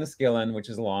born in Enniskillen, which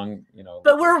is long,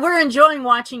 But we're enjoying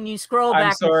watching you scroll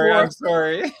back and forth. I'm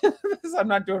sorry. I'm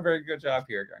not doing a very good job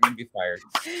here. I'm gonna be fired.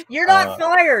 You're not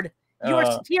fired.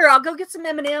 Here, I'll go get some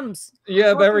M&Ms.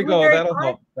 Yeah, there we go. That'll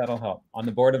help. That'll help. On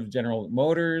the board of General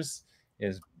Motors,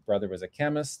 his brother was a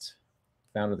chemist,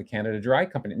 founder of the Canada Dry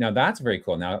Company. Now that's very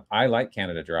cool. Now I like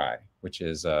Canada Dry, which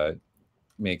is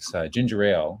makes ginger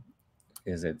ale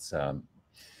is its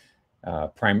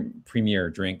premier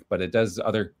drink, but it does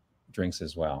other drinks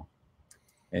as well.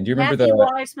 And do you remember Matthew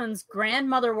Weissman's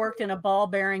grandmother worked in a ball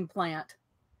bearing plant?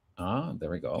 Ah, there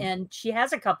we go. And she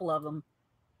has a couple of them.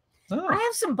 Oh. I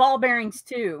have some ball bearings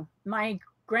too. My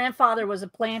grandfather was a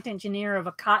plant engineer of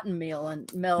a cotton mill, and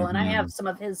I have some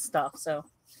of his stuff. So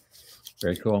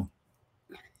very cool.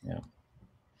 Yeah.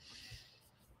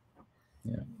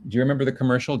 Yeah. Do you remember the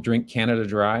commercial "Drink Canada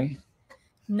Dry"?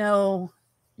 No.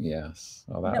 Yes.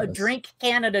 Oh, no, drink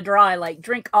Canada Dry, like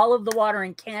drink all of the water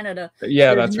in Canada.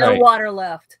 Yeah, that's right. No water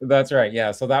left. That's right.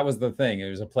 Yeah. So that was the thing. It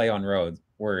was a play on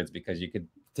words because you could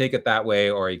take it that way,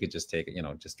 or you could just take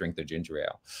it, just drink the ginger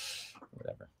ale,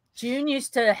 whatever. June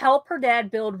used to help her dad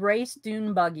build race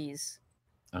dune buggies.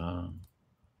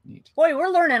 Neat. Boy, we're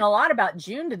learning a lot about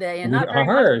June today, and not very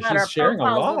much about she's sharing a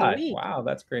lot. Wow,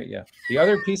 that's great. Yeah. The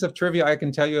other piece of trivia I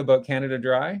can tell you about Canada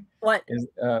Dry, what is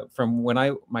from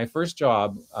when my first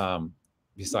job,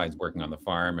 besides working on the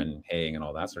farm and haying and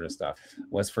all that sort of stuff,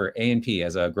 was for A&P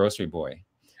as a grocery boy,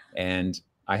 and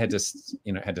I had to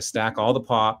stack all the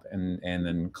pop and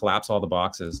then collapse all the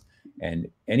boxes, and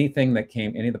any of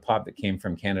the pop that came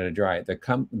from Canada Dry,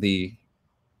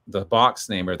 the box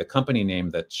name or the company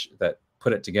name that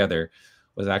put it together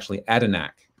was actually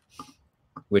Adinak,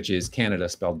 which is Canada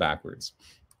spelled backwards.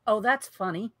 Oh, that's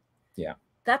funny. Yeah.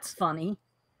 That's funny.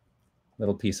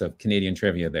 Little piece of Canadian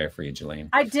trivia there for you, Jelaine.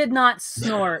 I did not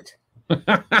snort.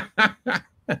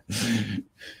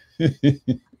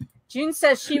 June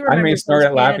says she remembers. I may snort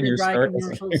at laughing your snort.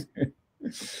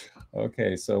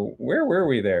 Okay, so where were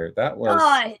we there? That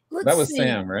was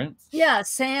Sam, right? Yeah,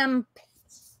 Sam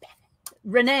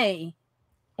Renee.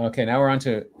 Okay, now we're on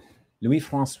to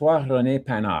Louis-François René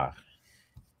Panard.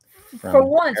 For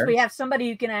once, we have somebody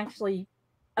who can actually...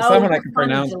 someone I can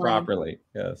pronounce properly,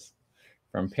 yes.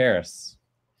 From Paris.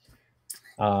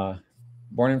 Born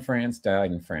in France,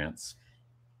 died in France.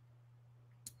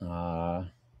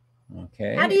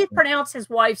 Okay. How do you pronounce his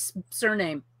wife's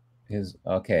surname?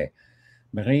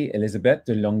 Marie-Elisabeth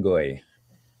de Longueuil.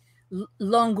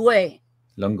 Longueuil,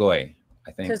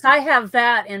 I think. Because I have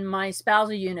that in my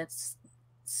spousal unit's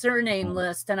surname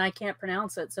list, and I can't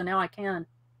pronounce it, so now I can.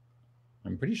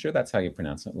 I'm pretty sure that's how you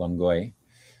pronounce it, Longueuil.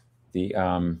 The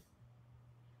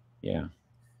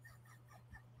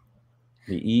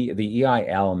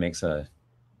EIL makes that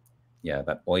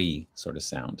oi sort of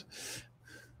sound.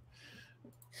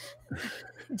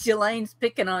 Jelaine's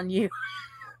picking on you.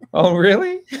 Oh,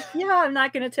 really? Yeah, I'm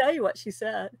not going to tell you what she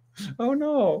said. Oh,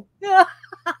 no. Yeah.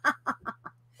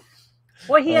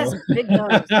 Boy, he has a big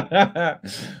nose.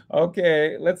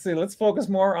 Okay, let's see. Let's focus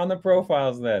more on the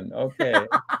profiles then. Okay.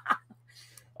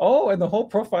 Oh, and the whole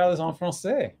profile is en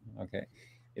français. Okay.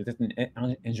 Is it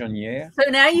an ingénieur? So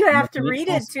now you have to read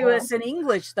it to us in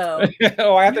English, though.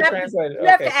 Oh, I have to translate it. You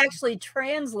have to actually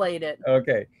translate it.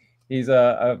 Okay. He's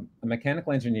a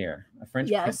mechanical engineer, a French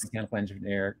Yes. mechanical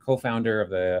engineer, co-founder of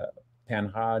the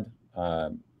Panhard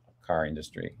car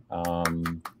industry.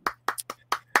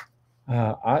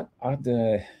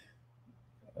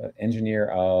 Engineer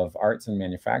of arts and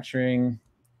manufacturing.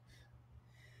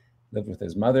 Lived with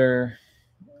his mother.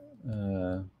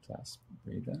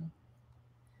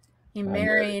 He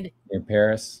married in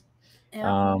Paris.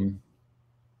 Yeah.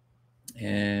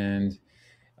 And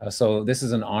so this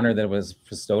is an honor that was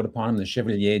bestowed upon him, the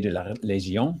Chevalier de la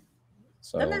Légion.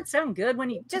 So doesn't that sound good when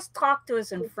you just talk to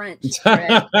us in French?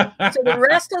 Right? So the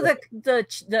rest of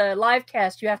the live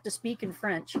cast, you have to speak in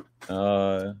French.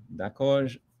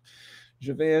 D'accord.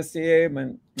 Je vais essayer,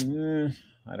 but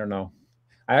I don't know.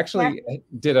 I actually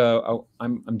did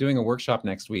I'm doing a workshop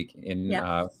next week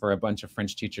for a bunch of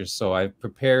French teachers. So I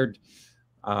prepared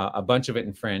a bunch of it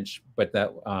in French, but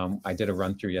that I did a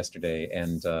run through yesterday,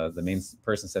 and the main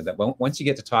person said that once you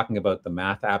get to talking about the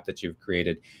math app that you've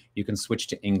created, you can switch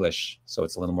to English, so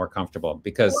it's a little more comfortable.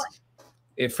 Because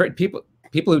if people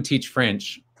who teach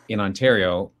French in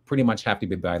Ontario pretty much have to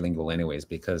be bilingual anyways,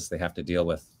 because they have to deal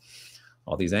with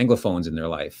all these Anglophones in their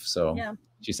life. So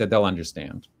she said they'll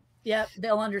understand. Yep,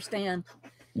 they'll understand.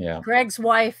 Yeah. Greg's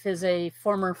wife is a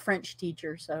former French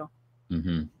teacher, so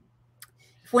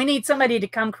if we need somebody to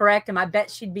come correct him, I bet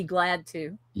she'd be glad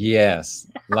to. Yes.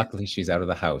 Luckily, she's out of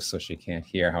the house, so she can't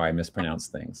hear how I mispronounce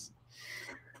things.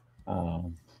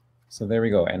 So there we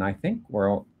go. And I think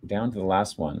we're down to the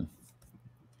last one.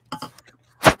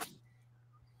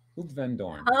 Hoop Van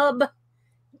Dorn. Hub.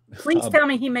 Please tell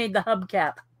me he made the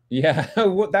hubcap. Yeah,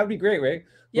 well, that would be great, right?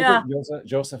 Yeah.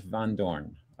 Joseph Van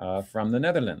Dorn from the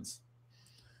Netherlands.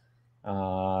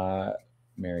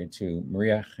 Married to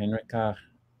Maria Henrika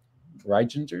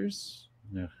Reinders.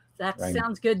 That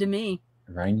sounds good to me.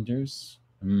 Reinders.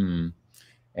 And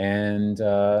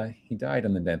he died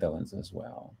in the Netherlands as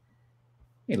well.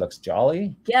 He looks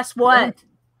jolly. Guess what?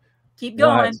 Keep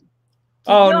going.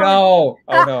 Oh no!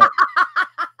 Oh no!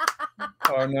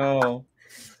 Oh no!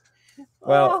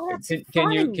 Well,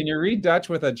 can you read Dutch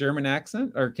with a German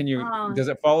accent, or can you? Does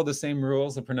it follow the same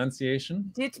rules of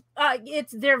pronunciation?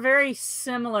 They're very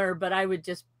similar, but I would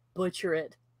just butcher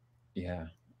it. Yeah,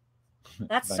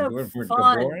 that's so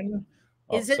fun.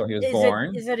 Is it? So he was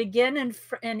born. Is it again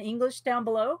in English down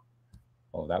below?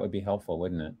 Oh, that would be helpful,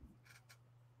 wouldn't it?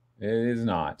 It is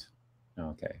not.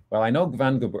 Okay. Well, I know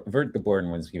Vert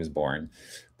geboren when he was born,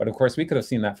 but of course we could have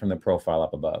seen that from the profile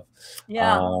up above.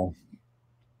 Yeah.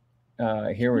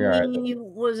 Here we are. He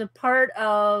was a part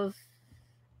of.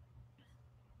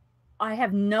 I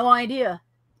have no idea.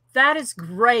 That is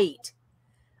great.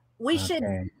 We should.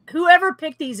 Whoever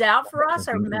picked these out for us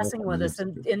are messing with us,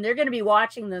 and they're going to be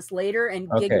watching this later and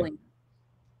giggling.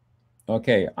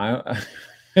 Okay.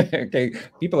 Okay.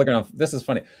 People are gonna. This is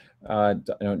funny. Now,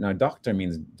 doctor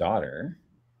means daughter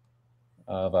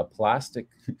of a plastic.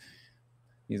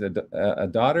 He's a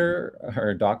daughter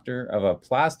or doctor of a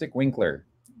plastic Winkler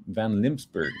Van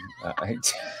Limpsburg. I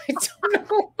don't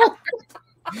know.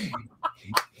 He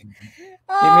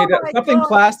made something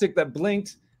plastic that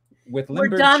blinked with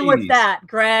Limburg. We're done cheese. with that,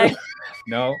 Greg.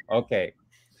 No, okay.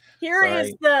 Here,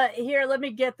 let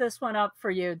me get this one up for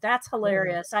you. That's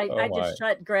hilarious. I just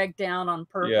shut Greg down on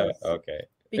purpose. Yeah, okay.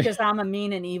 Because I'm a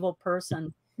mean and evil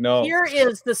person. No. Here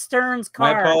is the Stearns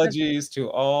car. My apologies to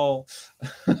all.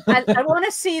 I want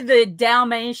to see the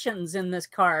Dalmatians in this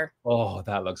car. Oh,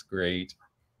 that looks great.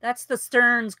 That's the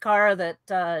Stearns car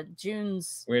that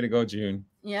June's. Way to go, June.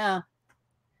 Yeah.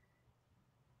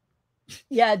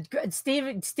 Yeah,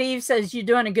 Steve says you're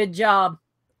doing a good job.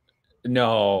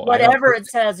 No. Whatever it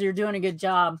says, you're doing a good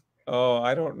job. Oh,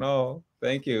 I don't know.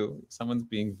 Thank you. Someone's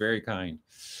being very kind.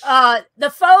 The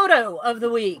photo of the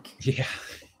week. Yeah.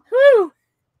 Whew.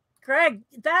 Greg,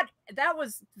 that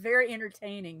was very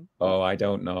entertaining. Oh, I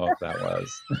don't know if that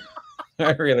was.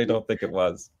 I really don't think it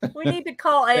was. We need to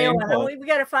call AOL. We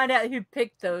got to find out who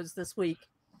picked those this week.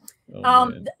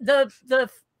 The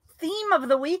theme of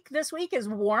the week this week is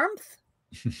warmth.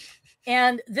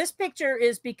 And this picture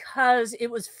is because it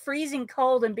was freezing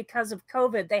cold, and because of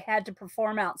COVID, they had to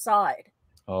perform outside.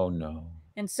 Oh, no.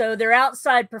 And so they're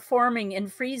outside performing in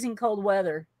freezing cold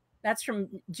weather. That's from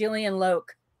Jillian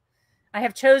Loke. I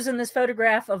have chosen this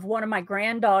photograph of one of my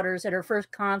granddaughters at her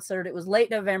first concert. It was late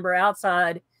November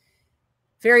outside,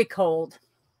 very cold.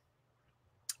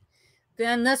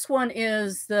 Then this one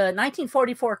is the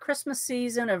 1944 Christmas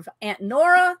season of Aunt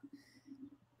Nora,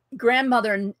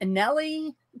 grandmother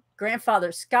Nellie,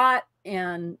 grandfather Scott,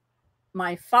 and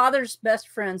my father's best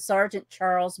friend, Sergeant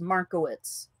Charles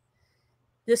Markowitz.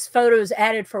 This photo is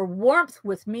added for warmth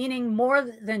with meaning more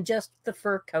than just the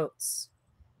fur coats.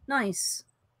 Nice.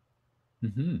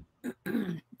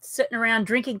 Sitting around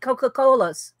drinking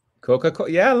Coca-Colas. Coca-Cola.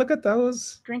 Yeah, look at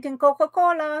those. Drinking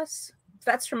Coca-Colas.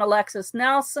 That's from Alexis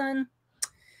Nelson.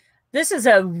 This is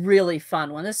a really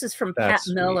fun one. This is from Pat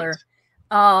Miller.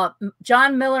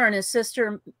 John Miller and his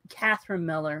sister, Catherine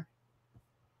Miller.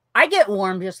 I get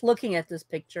warm just looking at this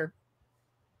picture.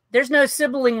 There's no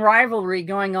sibling rivalry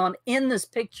going on in this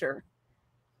picture.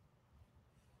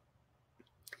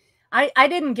 I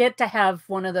didn't get to have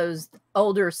one of those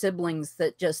older siblings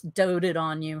that just doted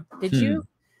on you. Did you?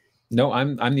 No,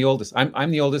 I'm the oldest.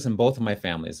 I'm the oldest in both of my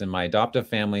families, in my adoptive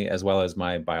family as well as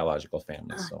my biological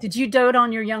family. So. Did you dote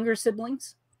on your younger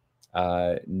siblings?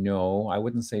 No, I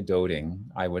wouldn't say doting.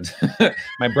 I would.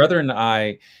 My brother and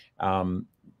I,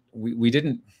 we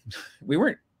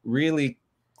weren't really.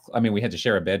 I mean, we had to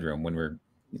share a bedroom when we were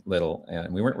little,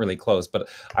 and we weren't really close. But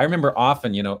I remember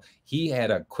often, you know, he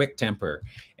had a quick temper,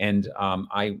 and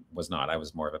I was not. I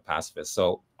was more of a pacifist.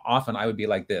 So often I would be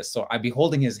like this. So I'd be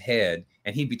holding his head,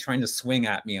 and he'd be trying to swing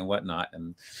at me and whatnot.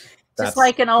 And that's just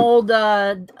like an old,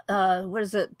 what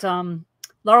is it?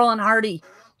 Laurel and Hardy.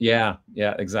 Yeah,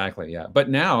 exactly. Yeah. But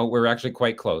now we're actually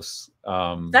quite close.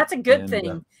 That's a good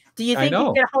thing. Do you think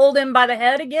you can hold him by the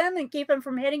head again and keep him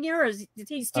from hitting you, or is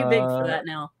he's too big for that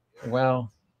now?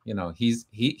 Well, you know, he's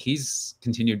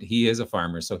continued. He is a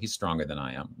farmer, so he's stronger than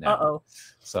I am now.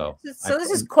 So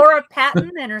this is Cora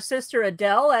Patton and her sister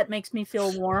Adele. That makes me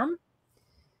feel warm.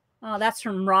 That's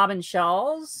from Robin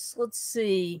Shawls. Let's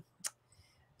see.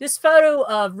 This photo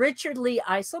of Richard Lee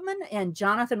Eiselman and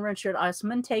Jonathan Richard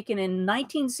Eiselman, taken in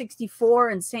 1964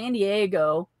 in San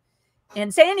Diego.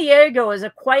 And San Diego is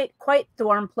a quite the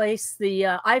warm place. The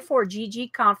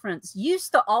I4GG conference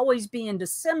used to always be in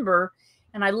December,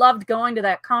 and I loved going to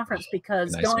that conference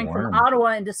because going from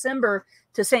Ottawa in December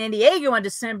to San Diego in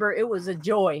December, it was a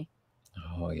joy.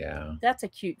 Oh yeah, that's a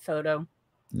cute photo.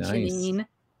 Nice. Janine,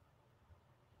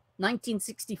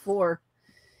 1964.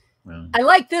 Wow. I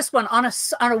like this one. On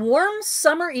a warm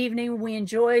summer evening, we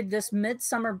enjoyed this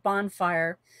midsummer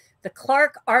bonfire. The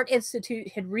Clark Art Institute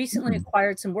had recently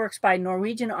acquired some works by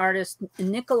Norwegian artist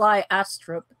Nikolai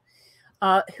Astrup,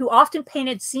 who often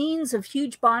painted scenes of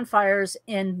huge bonfires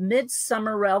in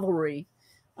midsummer revelry.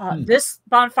 This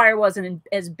bonfire wasn't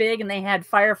as big, and they had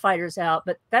firefighters out,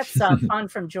 but that's fun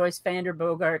from Joyce Vander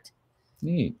Bogart.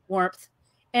 Neat. Warmth.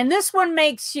 And this one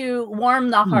makes you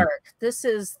warm the heart. This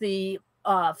is the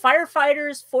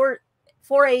firefighters,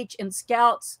 4-H and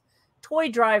Scouts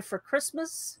toy drive for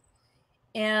Christmas.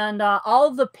 And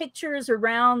all the pictures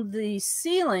around the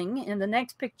ceiling in the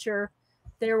next picture,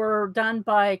 they were done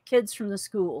by kids from the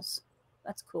schools.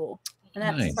 That's cool. And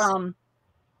that's nice.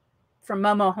 from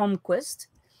Momo Holmquist.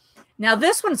 Now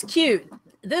this one's cute.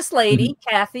 This lady,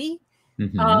 Kathy,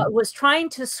 was trying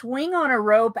to swing on a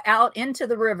rope out into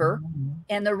the river,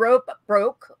 and the rope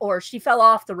broke, or she fell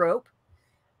off the rope.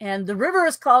 And the river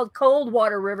is called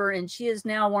Coldwater River, and she is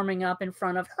now warming up in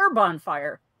front of her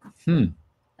bonfire.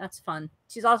 That's fun.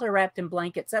 She's also wrapped in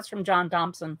blankets. That's from John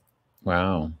Thompson.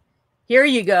 Wow. Here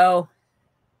you go.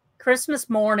 Christmas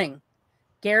morning.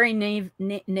 Gary Navis.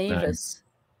 Nice.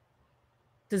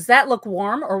 Does that look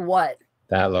warm or what?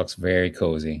 That looks very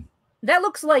cozy. That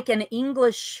looks like an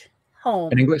English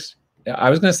home. An English? I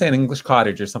was going to say an English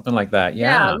cottage or something like that.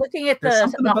 Yeah. Looking at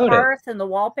the hearth and the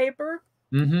wallpaper.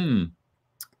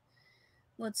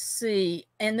 Let's see.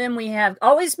 And then we have,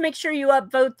 always make sure you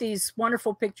upvote these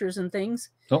wonderful pictures and things.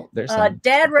 Oh, there's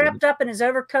Dad wrapped up in his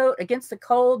overcoat against the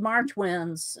cold March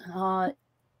winds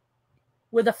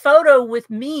with a photo with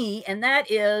me, and that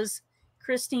is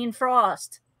Christine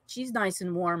Frost. She's nice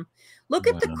and warm. Look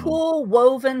at the cool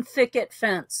woven thicket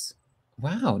fence.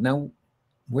 Wow. Now,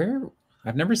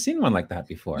 I've never seen one like that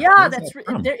before. Yeah,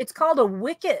 it's called a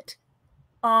wicket.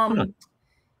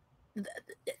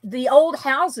 The old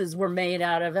houses were made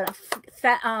out of it.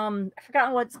 I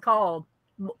forgot what it's called.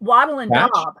 Wattle and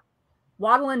Daub.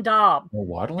 Wattle and Daub. Oh,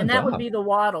 wattle and that would be the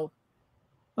wattle.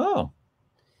 Oh.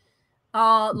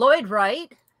 Lloyd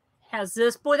Wright has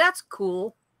this. Boy, that's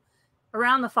cool.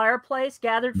 Around the fireplace,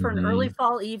 gathered for an early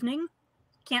fall evening.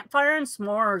 Campfire and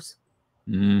s'mores.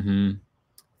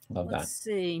 Love that. Let's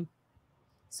see.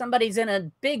 Somebody's in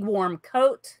a big warm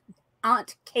coat.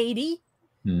 Aunt Katie.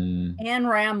 Anne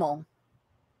Rammel.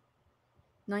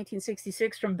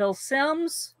 1966 from Bill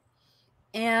Sims.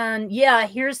 And yeah,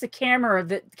 here's the camera.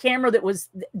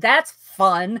 That's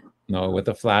fun. No, with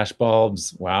the flash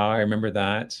bulbs. Wow, I remember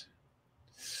that.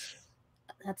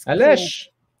 That's Alesh.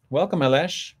 Cool. Welcome,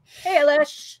 Alesh. Hey,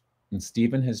 Alesh. And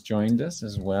Stephen has joined us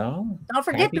as well. Don't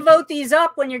forget to vote these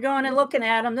up when you're going and looking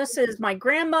at them. This is my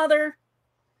grandmother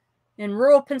in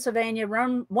rural Pennsylvania,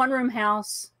 one-room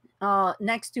house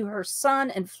next to her son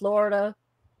in Florida.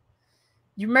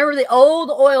 You remember the old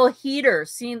oil heater?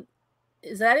 Seen?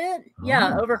 Is that it? Oh.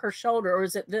 Yeah, over her shoulder, or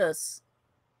is it this?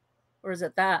 Or is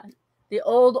it that? The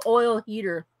old oil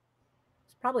heater.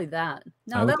 It's probably that.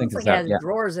 No, that looks like it has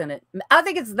drawers in it. I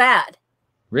think it's that.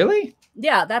 Really?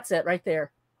 Yeah, that's it right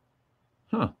there.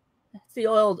 Huh. That's the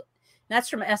old. That's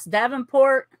from S.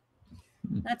 Davenport.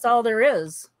 That's all there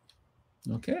is.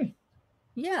 Okay.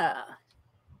 Yeah.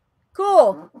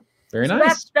 Cool. Very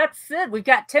nice. That's it. We've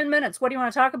got 10 minutes. What do you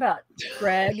want to talk about,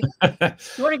 Greg? You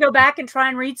want to go back and try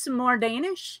and read some more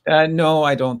Danish? No,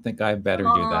 I don't think I better do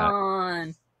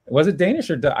that. Was it Danish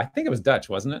or Dutch? I think it was Dutch,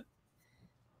 wasn't it?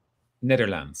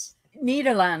 Netherlands.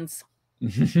 Netherlands.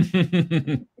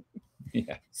 Yeah.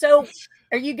 So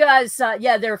are you guys,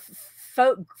 yeah, they're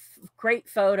great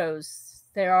photos.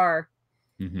 They are.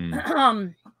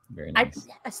 Very nice.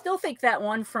 I still think that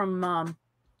one from,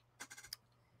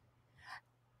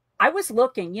 I was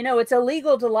looking, you know, it's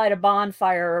illegal to light a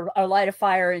bonfire or light a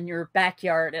fire in your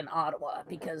backyard in Ottawa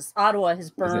because Ottawa has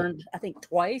burned, I think,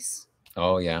 twice.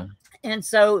 Oh, yeah. And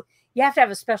so you have to have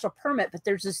a special permit, but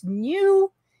there's this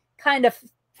new kind of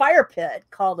fire pit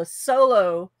called a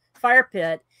solo fire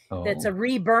pit that's a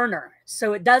reburner.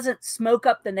 So it doesn't smoke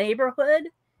up the neighborhood.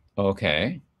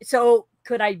 Okay. So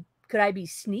could I be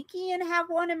sneaky and have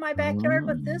one in my backyard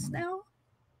with this now?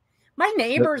 My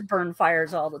neighbors burn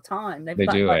fires all the time. They've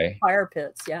got like fire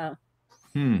pits, yeah.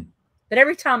 But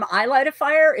every time I light a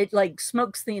fire, it like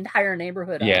smokes the entire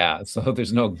neighborhood out. So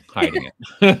there's no hiding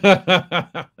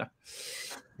it.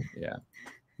 Yeah.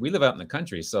 We live out in the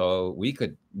country, so we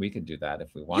could do that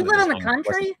if we wanted. You live in the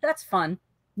country? That's fun.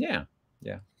 Yeah.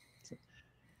 Yeah.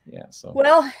 Yeah. So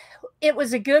well, it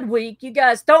was a good week. You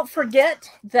guys don't forget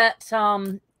that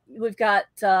we've got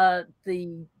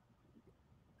the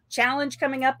challenge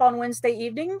coming up on Wednesday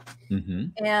evening.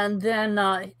 And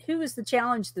then who was the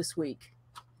challenge this week?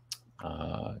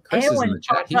 Chris is in the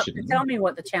chat. He should tell me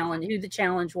who the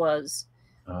challenge was.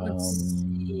 Let's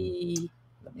see.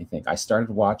 Let me think. I started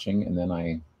watching and then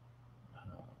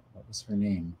what was her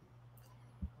name?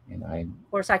 And of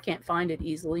course I can't find it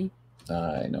easily.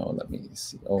 I know. Let me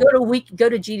see. Oh. Go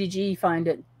to G2G, find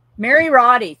it. Mary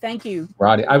Roddy, thank you.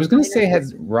 Roddy. I was going to say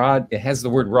it has the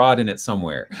word rod in it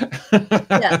somewhere.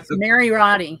 Yes, Mary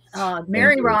Roddy.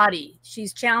 Mary Roddy.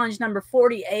 She's challenge number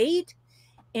 48,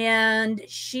 and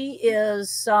she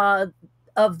is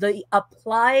of the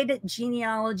Applied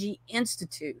Genealogy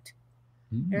Institute.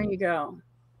 There you go.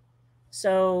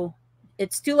 So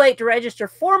it's too late to register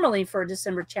formally for a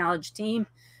December challenge team.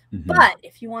 But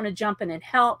if you want to jump in and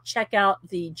help, check out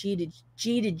the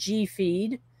G2G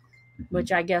feed,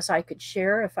 which I guess I could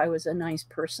share if I was a nice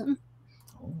person.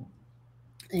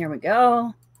 There we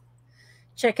go.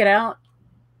 Check it out.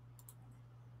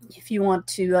 If you want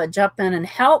to jump in and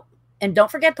help. And don't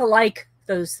forget to like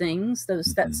those things,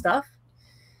 that stuff.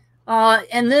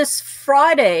 And this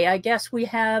Friday, I guess we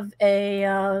have a,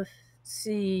 let's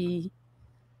see.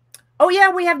 Oh,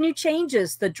 yeah, we have new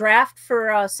changes. The draft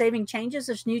for saving changes,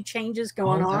 there's new changes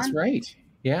going on. That's right.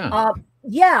 Yeah.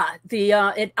 Yeah,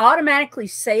 it automatically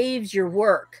saves your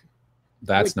work.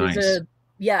 That's nice.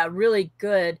 Really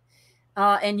good.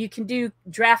 And you can do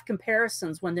draft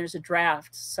comparisons when there's a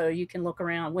draft. So you can look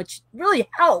around, which really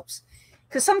helps.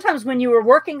 Because sometimes when you were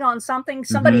working on something,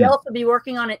 somebody else would be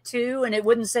working on it too, and it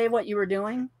wouldn't say what you were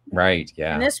doing. Right,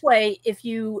 yeah. And this way, if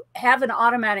you have an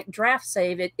automatic draft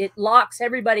save, it locks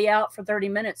everybody out for 30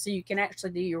 minutes so you can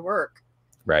actually do your work.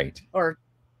 Right.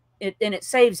 And it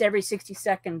saves every 60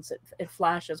 seconds. It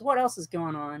flashes. What else is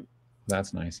going on?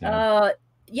 That's nice, yeah.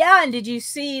 Yeah, and did you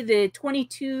see the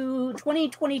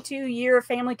 2022 year of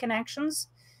Family Connections?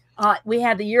 We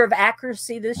had the year of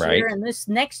accuracy this year, and this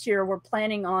next year we're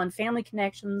planning on Family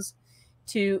Connections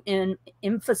to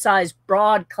emphasize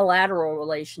broad collateral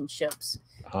relationships.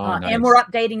 Nice. And we're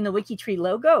updating the WikiTree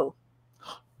logo.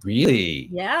 Really?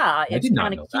 Yeah, it's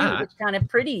kind of cute. It's kind of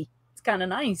pretty. It's kind of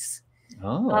nice.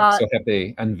 Oh, so have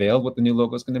they unveiled what the new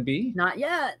logo is going to be? Not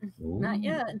yet. Ooh. Not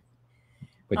yet.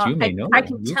 But you may know. I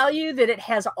can tell you that it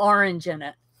has orange in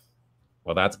it.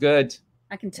 Well, that's good.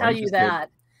 I can tell you that.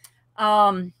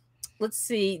 Let's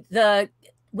see. The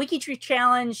WikiTree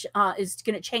challenge is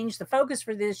going to change the focus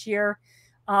for this year.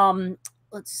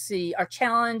 Let's see. Our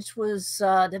challenge was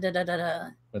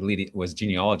was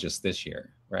genealogists this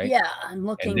year, right? Yeah, I'm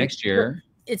looking. And next year,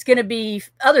 it's going to be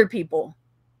other people.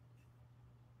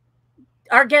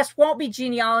 Our guests won't be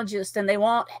genealogists, and they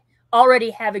won't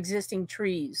already have existing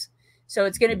trees. So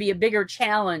it's going to be a bigger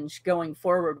challenge going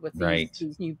forward with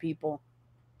these new people.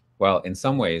 Well, in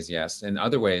some ways, yes. In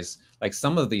other ways, like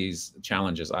some of these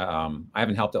challenges, I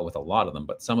haven't helped out with a lot of them,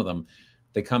 but some of them,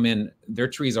 they come in, their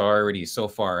trees are already so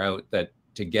far out that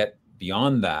to get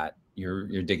beyond that,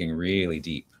 you're digging really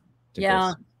deep to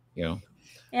Yeah. go, you know.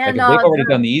 And like if they've already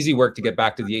done the easy work to get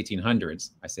back to the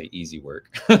 1800s, I say easy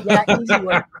work. Yeah, easy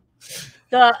work.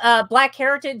 The Black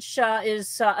Heritage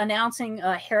is announcing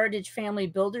a Heritage Family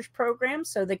Builders program,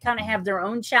 so they kind of have their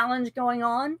own challenge going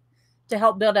on to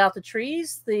help build out the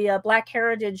trees. The Black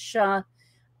Heritage,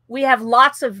 we have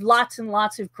lots and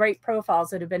lots of great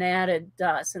profiles that have been added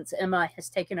since Emma has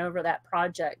taken over that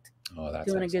project. Oh, that's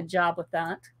doing excellent. a good job with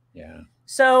that. Yeah.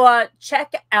 So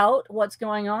check out what's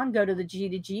going on. Go to the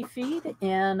G2G feed,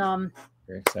 and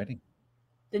very exciting.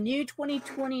 The new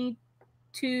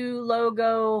 2022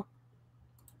 logo.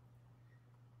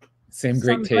 Same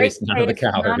great taste, none of the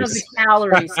calories. None of the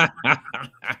calories.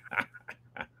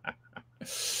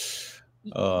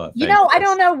 You know, I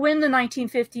don't know when the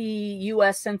 1950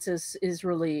 U.S. Census is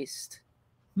released.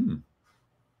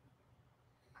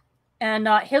 And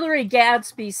Hillary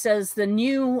Gadsby says the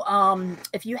new,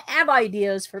 if you have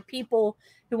ideas for people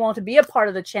who want to be a part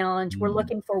of the challenge, we're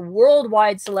looking for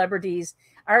worldwide celebrities.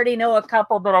 I already know a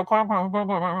couple, but I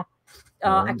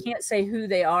can't say who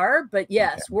they are. But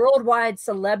yes, okay. Worldwide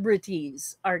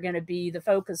celebrities are going to be the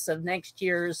focus of next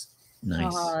year's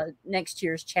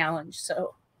challenge.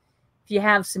 So if you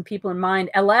have some people in mind,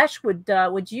 Alesh,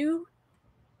 would you?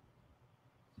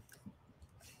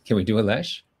 Can we do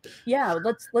Alesh? Yeah,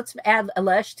 let's add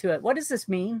Alesh to it. What does this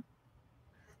mean?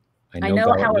 I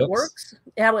know how it works.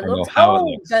 How it looks. It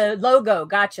looks. The logo.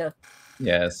 Gotcha.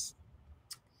 Yes.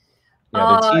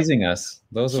 Yeah, they're teasing us.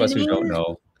 Those of us who don't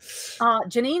know.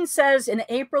 Janine says in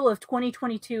April of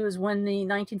 2022 is when the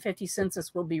 1950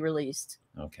 census will be released.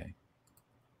 Okay.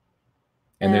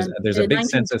 And there's a big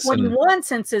census. 1921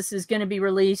 census is going to be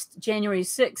released January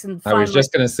 6th. And I was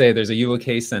just going to say there's a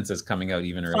UK census coming out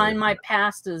even earlier. Find My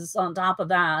Past is on top of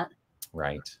that.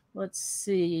 Right. Let's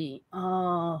see.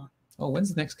 When's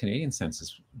the next Canadian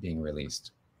census being released?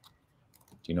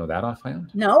 Do you know that offhand?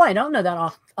 No, I don't know that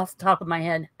off the top of my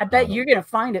head. I bet you're going to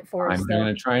find it for us. I'm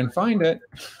going to try and find it.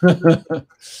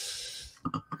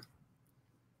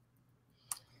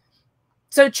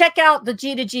 So check out the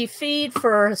G2G feed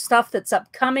for stuff that's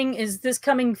upcoming. Is this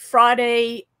coming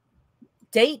Friday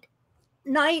date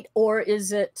night, or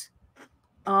is it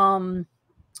going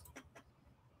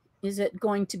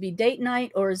to be date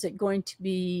night, or is it going to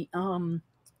be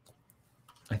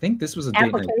I think this was a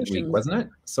date night week, wasn't it?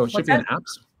 So it should be an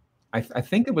apps. I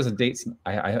think it was a dates.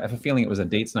 I have a feeling it was a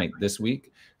dates night this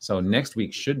week. So next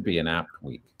week should be an app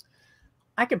week.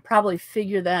 I could probably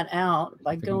figure that out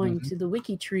by going to the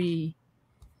WikiTree.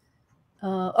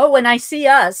 And I see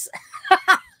us.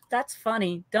 That's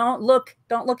funny. Don't look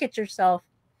at yourself,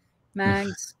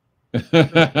 Mags.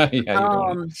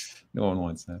 Yeah, no one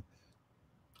wants that.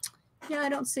 Yeah, I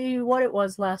don't see what it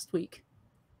was last week.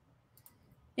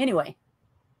 Anyway,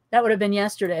 that would have been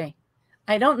yesterday.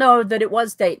 I don't know that it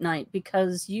was date night,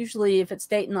 because usually if it's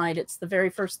date night, it's the very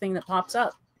first thing that pops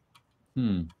up.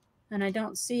 And I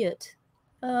don't see it.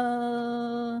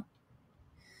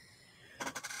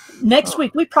 Next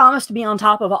week, we promise to be on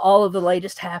top of all of the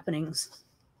latest happenings.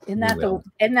 Isn't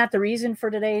that the reason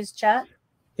for today's chat?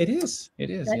 It is.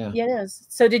 Yeah, it is.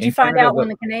 So did you find out when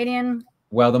the Canadian?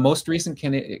 Well, the most recent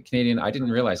Canadian, I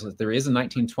didn't realize that there is a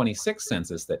 1926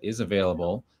 census that is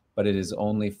available, but it is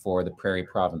only for the prairie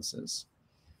provinces.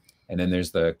 And then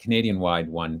there's the Canadian-wide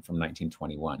one from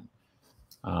 1921.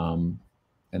 And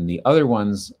the other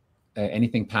ones,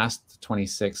 anything past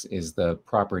 26 is the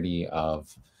property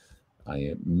of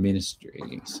a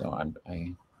ministry. So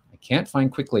I can't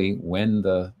find quickly when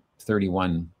the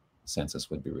 31 census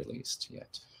would be released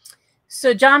yet.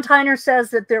 So John Tyner says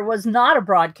that there was not a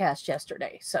broadcast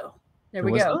yesterday. So there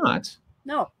we go. It was not?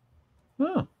 No.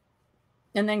 Oh.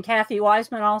 And then Kathy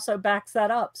Wiseman also backs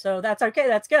that up. So that's okay.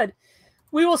 That's good.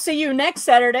 We will see you next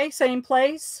Saturday, same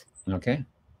place. Okay.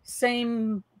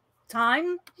 Same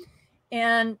time.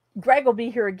 And Greg will be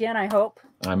here again, I hope.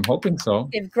 I'm hoping so.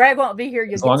 If Greg won't be here,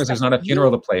 as long as there's not a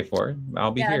funeral to play for,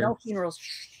 I'll be here. No funerals.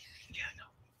 Yeah,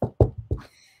 no.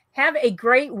 Have a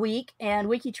great week, and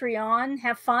WikiTree on.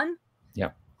 Have fun.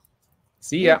 Yep.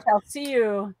 See ya. I'll see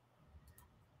you.